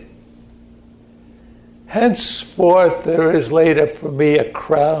the faith. Henceforth there is laid up for me a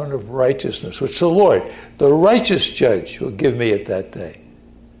crown of righteousness, which the Lord, the righteous judge, will give me at that day.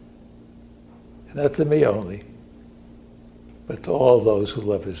 And not to me only, but to all those who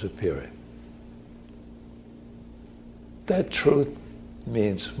love his appearing. That truth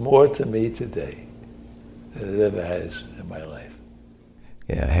means more to me today than it ever has in my life.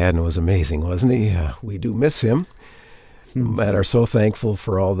 Yeah, Haddon was amazing, wasn't he? We do miss him. And are so thankful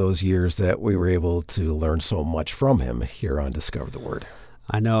for all those years that we were able to learn so much from him here on Discover the Word.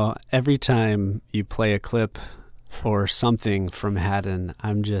 I know every time you play a clip or something from Haddon,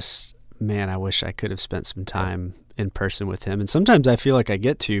 I'm just, man, I wish I could have spent some time in person with him. And sometimes I feel like I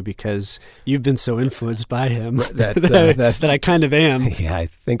get to because you've been so influenced by him that I kind of am. Yeah, I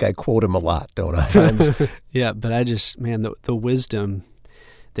think I quote him a lot, don't I? Yeah, but I just, man, the wisdom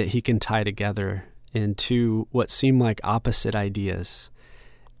that he can tie together into what seem like opposite ideas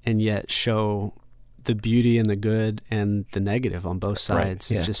and yet show the beauty and the good and the negative on both sides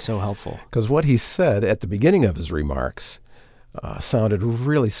is just so helpful. Because what he said at the beginning of his remarks sounded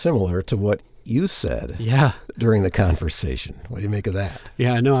really similar to what you said during the conversation. What do you make of that?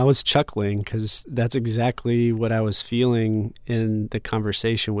 Yeah, I know. I was chuckling because that's exactly what I was feeling in the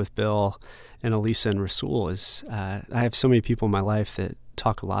conversation with Bill and Elisa and Rasul. Is I have so many people in my life that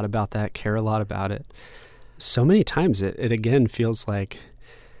talk a lot about that, care a lot about it. So many times it again feels like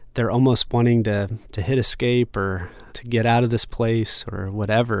they're almost wanting to hit escape or to get out of this place or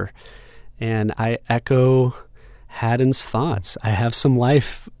whatever. And I echo Haddon's thoughts. I have some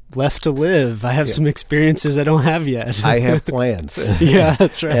life left to live. I have some experiences I don't have yet. I have plans. Yeah,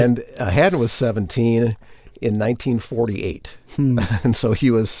 that's right. And Haddon was 17 in 1948. And so he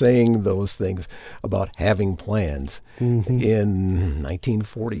was saying those things about having plans in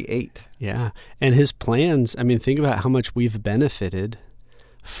 1948. Yeah. And his plans, I mean, think about how much we've benefited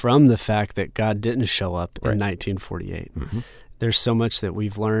from the fact that God didn't show up in 1948. There's so much that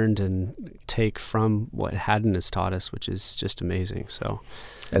we've learned and take from what Haddon has taught us, which is just amazing. So,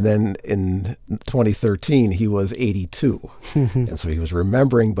 and then in 2013, he was 82. And so he was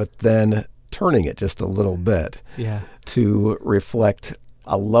remembering, but then turning it just a little bit to reflect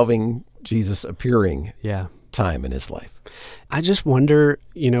a loving Jesus appearing time in his life. I just wonder,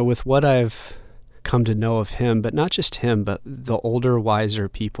 with what I've come to know of him, but not just him, but the older, wiser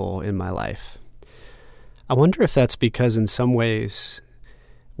people in my life. I wonder if that's because in some ways,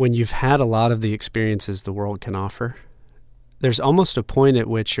 when you've had a lot of the experiences the world can offer, there's almost a point at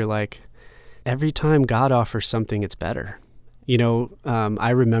which you're like, every time God offers something, it's better. I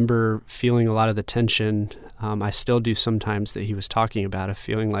remember feeling a lot of the tension. I still do sometimes that he was talking about, of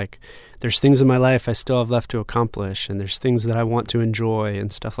feeling like there's things in my life I still have left to accomplish, and there's things that I want to enjoy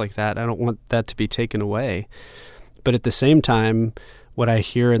and stuff like that. I don't want that to be taken away. But at the same time, what I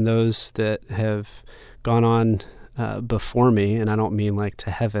hear in those that have gone on before me, and I don't mean like to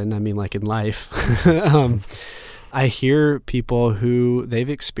heaven, I mean like in life, I hear people who they've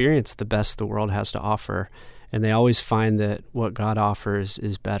experienced the best the world has to offer, and they always find that what God offers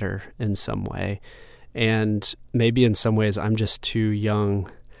is better in some way. And maybe in some ways I'm just too young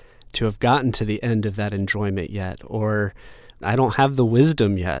to have gotten to the end of that enjoyment yet, or I don't have the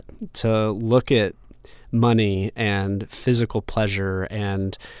wisdom yet to look at money and physical pleasure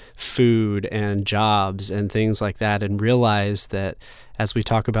and food and jobs and things like that and realize that, as we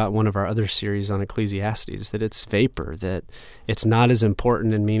talk about one of our other series on Ecclesiastes, that it's vapor, that it's not as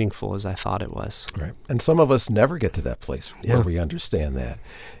important and meaningful as I thought it was. Right. And some of us never get to that place where we understand that.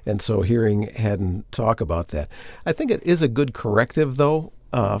 And so hearing Haddon talk about that, I think it is a good corrective, though,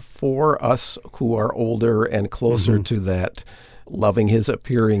 for us who are older and closer to that loving his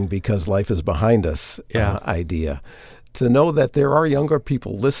appearing because life is behind us idea, to know that there are younger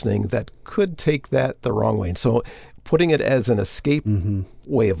people listening that could take that the wrong way. And so putting it as an escape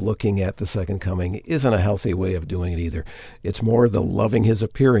way of looking at the second coming isn't a healthy way of doing it either. It's more the loving his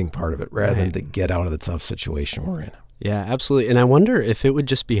appearing part of it rather than to get out of the tough situation we're in. Yeah, absolutely. And I wonder if it would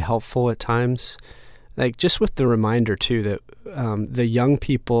just be helpful at times, like just with the reminder too, that the young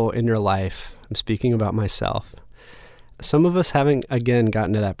people in your life, I'm speaking about myself, some of us haven't, again,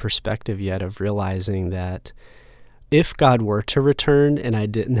 gotten to that perspective yet of realizing that if God were to return and I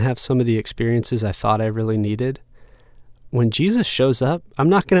didn't have some of the experiences I thought I really needed, when Jesus shows up, I'm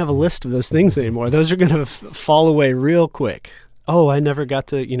not going to have a list of those things anymore. Those are going to fall away real quick. Oh, I never got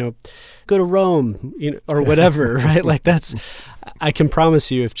to, go to Rome, or whatever, right? Like I can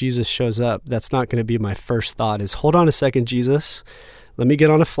promise you if Jesus shows up, that's not going to be my first thought is, hold on a second, Jesus, let me get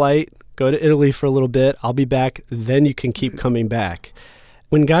on a flight, go to Italy for a little bit, I'll be back, then you can keep coming back.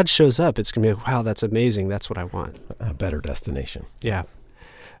 When God shows up, it's going to be like, wow, that's amazing. That's what I want. A better destination. Yeah.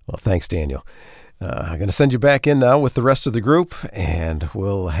 Well, thanks, Daniel. I'm going to send you back in now with the rest of the group, and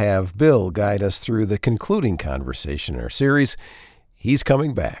we'll have Bill guide us through the concluding conversation in our series. He's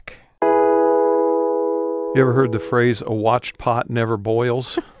coming back. You ever heard the phrase, a watched pot never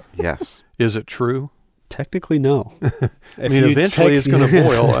boils? Yes. Is it true? Technically, no. I mean, eventually it's going to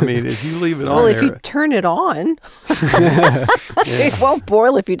boil. I mean, if you leave it on well, there. if you turn it on, it won't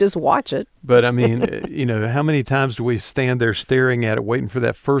boil if you just watch it. But I mean, how many times do we stand there staring at it, waiting for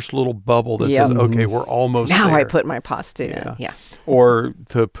that first little bubble that says, okay, we're almost now there. I put my pasta in. Yeah. Or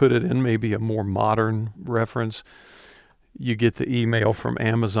to put it in maybe a more modern reference, you get the email from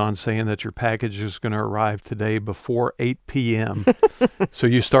Amazon saying that your package is going to arrive today before 8 p.m. So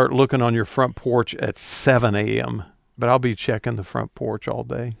you start looking on your front porch at 7 a.m. But I'll be checking the front porch all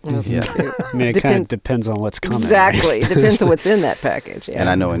day. Yeah. I mean, it kind of depends on what's coming. Exactly. Right? It depends on what's in that package. Yeah. And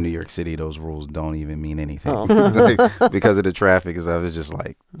I know in New York City, those rules don't even mean anything. Because of the traffic and stuff. It's just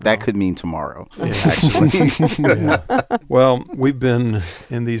like, that could mean tomorrow, actually. Well, we've been,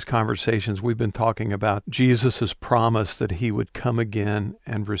 in these conversations, we've been talking about Jesus' promise that he would come again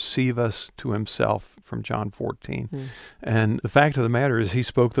and receive us to himself from John 14. And the fact of the matter is he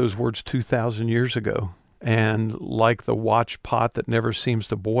spoke those words 2,000 years ago. And like the watch pot that never seems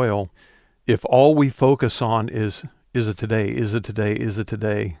to boil, if all we focus on is it today, is it today, is it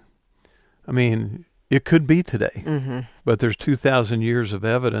today? I mean, it could be today, but there's 2,000 years of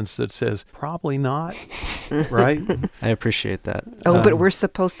evidence that says probably not, right? I appreciate that. But we're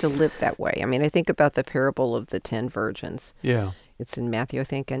supposed to live that way. I mean, I think about the parable of the 10 virgins. Yeah. It's in Matthew, I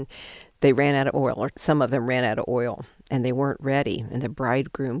think. And they ran out of oil, or some of them ran out of oil, and they weren't ready. And the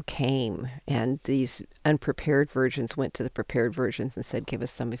bridegroom came, and these unprepared virgins went to the prepared virgins and said, give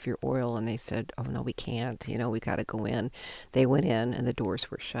us some of your oil. And they said, oh, no, we can't. We got to go in. They went in, and the doors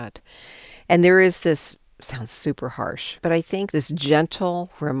were shut. And there is this, sounds super harsh, but I think this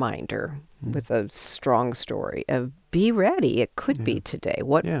gentle reminder with a strong story of be ready. It could be today.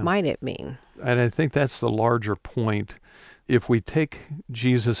 What might it mean? And I think that's the larger point. If we take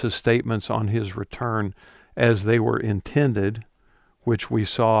Jesus' statements on his return as they were intended, which we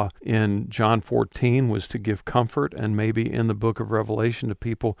saw in John 14 was to give comfort, and maybe in the book of Revelation to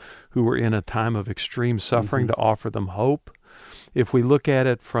people who were in a time of extreme suffering to offer them hope. If we look at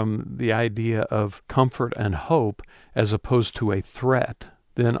it from the idea of comfort and hope as opposed to a threat,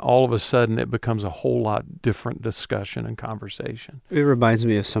 then all of a sudden it becomes a whole lot different discussion and conversation. It reminds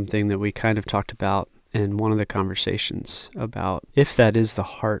me of something that we kind of talked about in one of the conversations about if that is the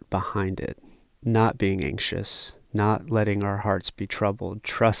heart behind it, not being anxious, not letting our hearts be troubled,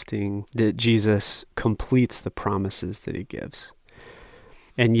 trusting that Jesus completes the promises that he gives.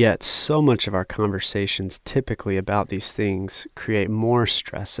 And yet so much of our conversations typically about these things create more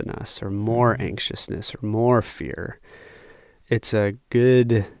stress in us or more anxiousness or more fear. It's a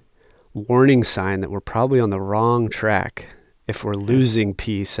good warning sign that we're probably on the wrong track if we're losing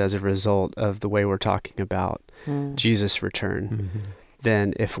peace as a result of the way we're talking about Jesus' return,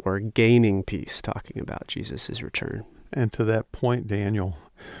 than if we're gaining peace talking about Jesus' return. And to that point, Daniel,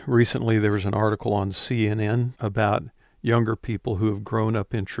 recently there was an article on CNN about younger people who have grown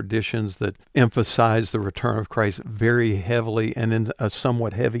up in traditions that emphasize the return of Christ very heavily and in a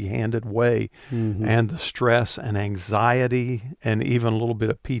somewhat heavy-handed way, and the stress and anxiety and even a little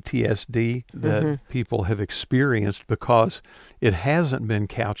bit of PTSD that people have experienced because it hasn't been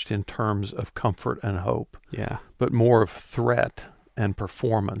couched in terms of comfort and hope, but more of threat and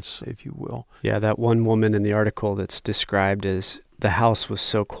performance, if you will. Yeah, that one woman in the article that's described as the house was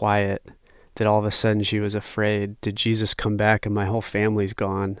so quiet that all of a sudden she was afraid, did Jesus come back and my whole family's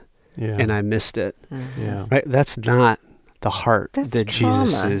gone and I missed it? Right? That's not the heart that trauma.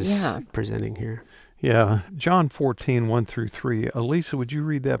 Jesus is presenting here. Yeah. John 14, 1-3. Elisa, would you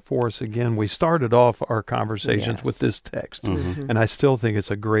read that for us again? We started off our conversations with this text, and I still think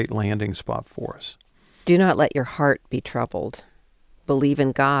it's a great landing spot for us. Do not let your heart be troubled. Believe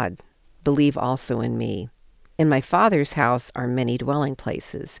in God. Believe also in me. In my Father's house are many dwelling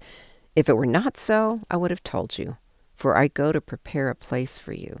places. If it were not so, I would have told you, for I go to prepare a place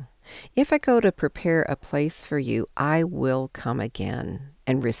for you. If I go to prepare a place for you, I will come again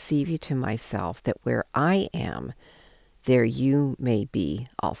and receive you to myself, that where I am, there you may be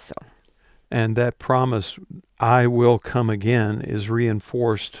also. And that promise, I will come again, is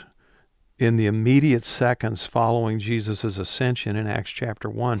reinforced in the immediate seconds following Jesus' ascension in Acts chapter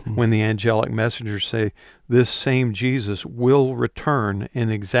 1, when the angelic messengers say, this same Jesus will return in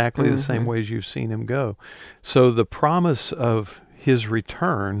exactly the same ways you've seen him go. So the promise of his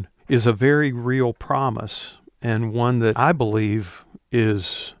return is a very real promise, and one that I believe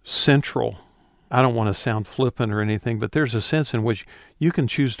is central. I don't want to sound flippant or anything, but there's a sense in which you can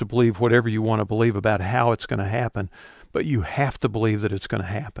choose to believe whatever you want to believe about how it's going to happen, but you have to believe that it's going to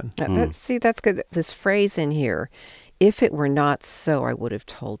happen. See, that's good. This phrase in here, if it were not so, I would have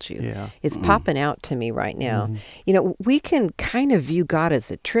told you. It's popping out to me right now. We can kind of view God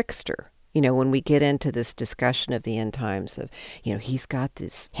as a trickster. When we get into this discussion of the end times of, he's got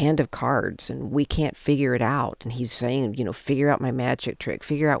this hand of cards and we can't figure it out. And he's saying, figure out my magic trick,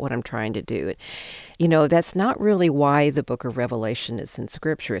 figure out what I'm trying to do. That's not really why the book of Revelation is in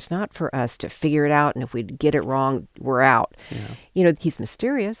Scripture. It's not for us to figure it out, and if we get it wrong, we're out. He's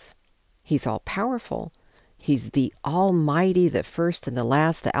mysterious. He's all powerful. He's the Almighty, the first and the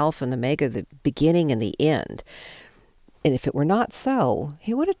last, the Alpha and the Omega, the beginning and the end. And if it were not so,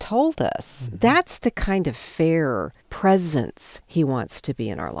 he would have told us. That's the kind of fair presence he wants to be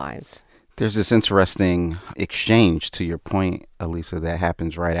in our lives. There's this interesting exchange, to your point, Elisa, that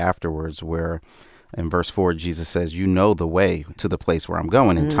happens right afterwards where in verse 4, Jesus says, you know the way to the place where I'm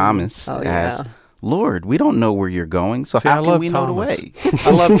going. And Thomas asks, Lord, we don't know where you're going, so how can we know the way? I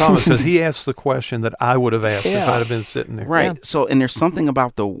love Thomas because he asked the question that I would have asked if I'd have been sitting there. Right. Yeah. So, and there's something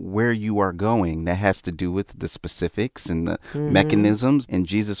about the where you are going that has to do with the specifics and the mechanisms. And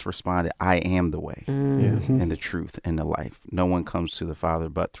Jesus responded, I am the way and the truth and the life. No one comes to the Father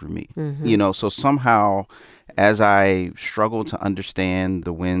but through me. So somehow, as I struggle to understand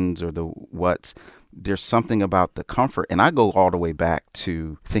the whens or the whats, there's something about the comfort. And I go all the way back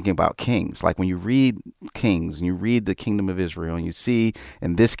to thinking about kings. Like when you read Kings and you read the kingdom of Israel and you see,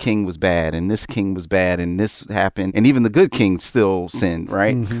 and this king was bad and this king was bad and this happened. And even the good king still sinned,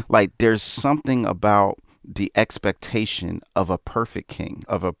 right? Like there's something about the expectation of a perfect king,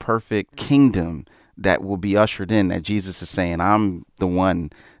 of a perfect kingdom that will be ushered in, that Jesus is saying, I'm the one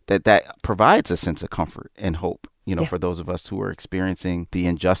that provides a sense of comfort and hope, for those of us who are experiencing the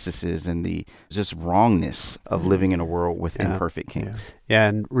injustices and the just wrongness of living in a world with imperfect kings. Yeah,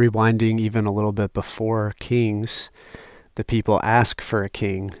 and rewinding even a little bit before Kings, the people ask for a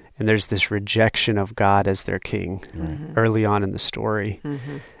king, and there's this rejection of God as their king early on in the story.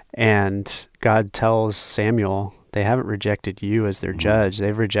 And God tells Samuel, they haven't rejected you as their judge.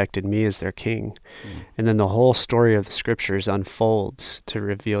 They've rejected me as their king. And then the whole story of the scriptures unfolds to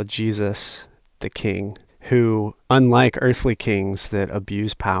reveal Jesus, the king, who, unlike earthly kings that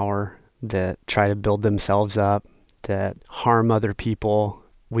abuse power, that try to build themselves up, that harm other people,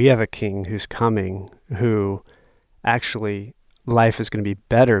 we have a king who's coming, who actually life is going to be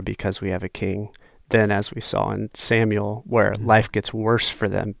better because we have a king than, as we saw in Samuel, where life gets worse for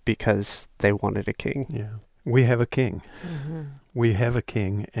them because they wanted a king. Yeah. We have a king. We have a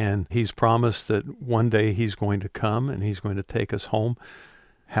king, and he's promised that one day he's going to come and he's going to take us home.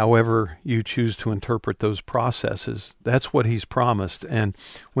 However you choose to interpret those processes, that's what he's promised. And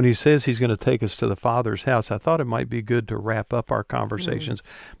when he says he's going to take us to the Father's house, I thought it might be good to wrap up our conversations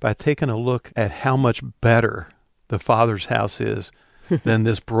by taking a look at how much better the Father's house is than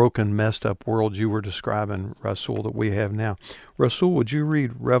this broken, messed up world you were describing, Rasul, that we have now. Rasul, would you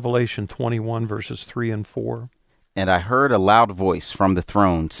read Revelation 21, verses 3 and 4? And I heard a loud voice from the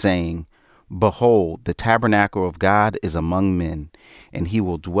throne saying, Behold, the tabernacle of God is among men, and he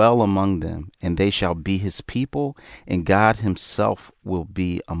will dwell among them, and they shall be his people, and God himself will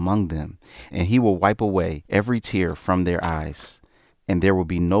be among them, and he will wipe away every tear from their eyes, and there will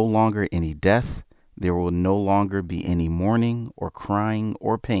be no longer any death. There will no longer be any mourning or crying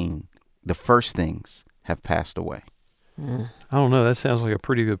or pain. The first things have passed away. I don't know. That sounds like a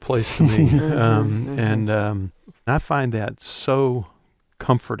pretty good place to me. And I find that so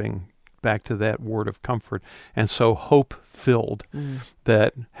comforting, back to that word of comfort, and so hope-filled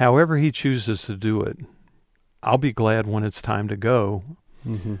that however he chooses to do it, I'll be glad when it's time to go,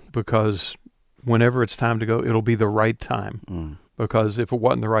 because whenever it's time to go, it'll be the right time. Because if it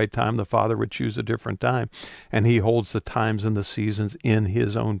wasn't the right time, the Father would choose a different time. And he holds the times and the seasons in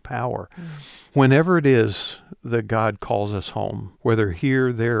his own power. Whenever it is that God calls us home, whether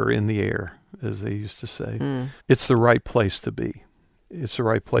here, there, or in the air, as they used to say, it's the right place to be. It's the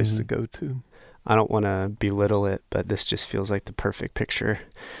right place to go to. I don't want to belittle it, but this just feels like the perfect picture.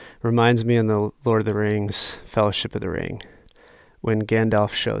 Reminds me in the Lord of the Rings, Fellowship of the Ring, when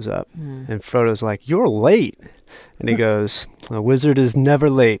Gandalf shows up and Frodo's like, "You're late." And he goes, "A wizard is never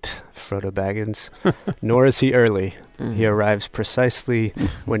late, Frodo Baggins, nor is he early. He arrives precisely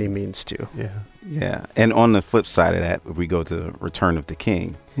when he means to." Yeah. And on the flip side of that, if we go to Return of the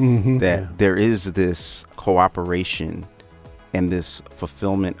King, that there is this cooperation and this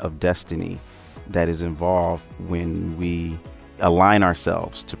fulfillment of destiny that is involved when we align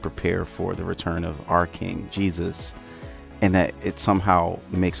ourselves to prepare for the return of our King, Jesus. And that it somehow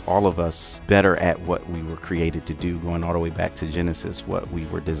makes all of us better at what we were created to do, going all the way back to Genesis, what we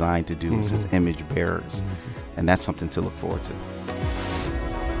were designed to do as his image bearers. And that's something to look forward to.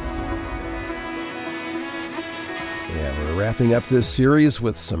 Yeah, we're wrapping up this series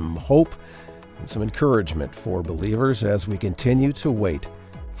with some hope and some encouragement for believers as we continue to wait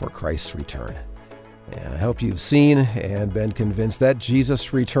for Christ's return. And I hope you've seen and been convinced that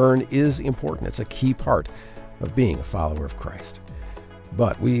Jesus' return is important. It's a key part of being a follower of Christ.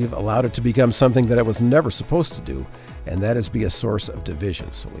 But we've allowed it to become something that it was never supposed to do, and that is be a source of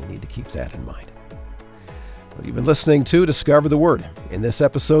division. So we need to keep that in mind. Well, you've been listening to Discover the Word. In this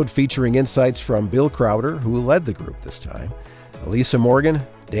episode, featuring insights from Bill Crowder, who led the group this time, Elisa Morgan,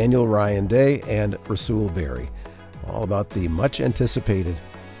 Daniel Ryan Day, and Rasul Berry, all about the much-anticipated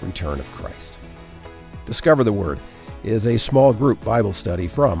return of Christ. Discover the Word is a small group Bible study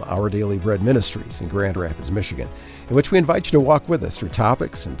from Our Daily Bread Ministries in Grand Rapids, Michigan, in which we invite you to walk with us through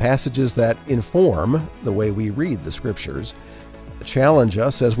topics and passages that inform the way we read the Scriptures, challenge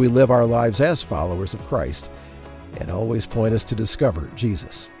us as we live our lives as followers of Christ, and always point us to discover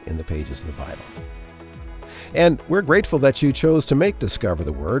Jesus in the pages of the Bible. And we're grateful that you chose to make Discover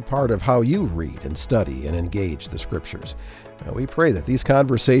the Word part of how you read and study and engage the Scriptures. Now, we pray that these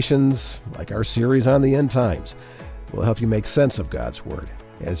conversations, like our series on the end times, will help you make sense of God's Word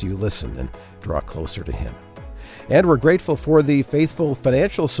as you listen and draw closer to Him. And we're grateful for the faithful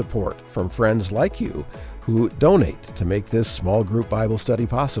financial support from friends like you who donate to make this small group Bible study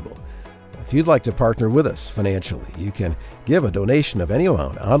possible. If you'd like to partner with us financially, you can give a donation of any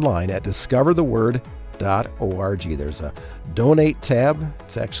amount online at discovertheword.org. There's a donate tab.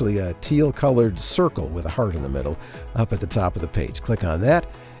 It's actually a teal-colored circle with a heart in the middle up at the top of the page. Click on that,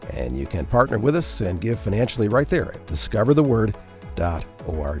 and you can partner with us and give financially right there at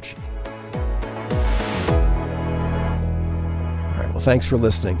discovertheword.org. Well, thanks for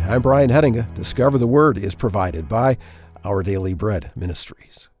listening. I'm Brian Hettinga. Discover the Word is provided by Our Daily Bread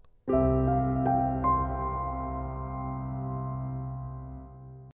Ministries.